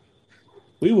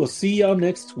 We will see y'all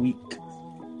next week.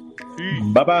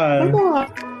 Bye-bye.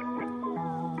 Bye-bye.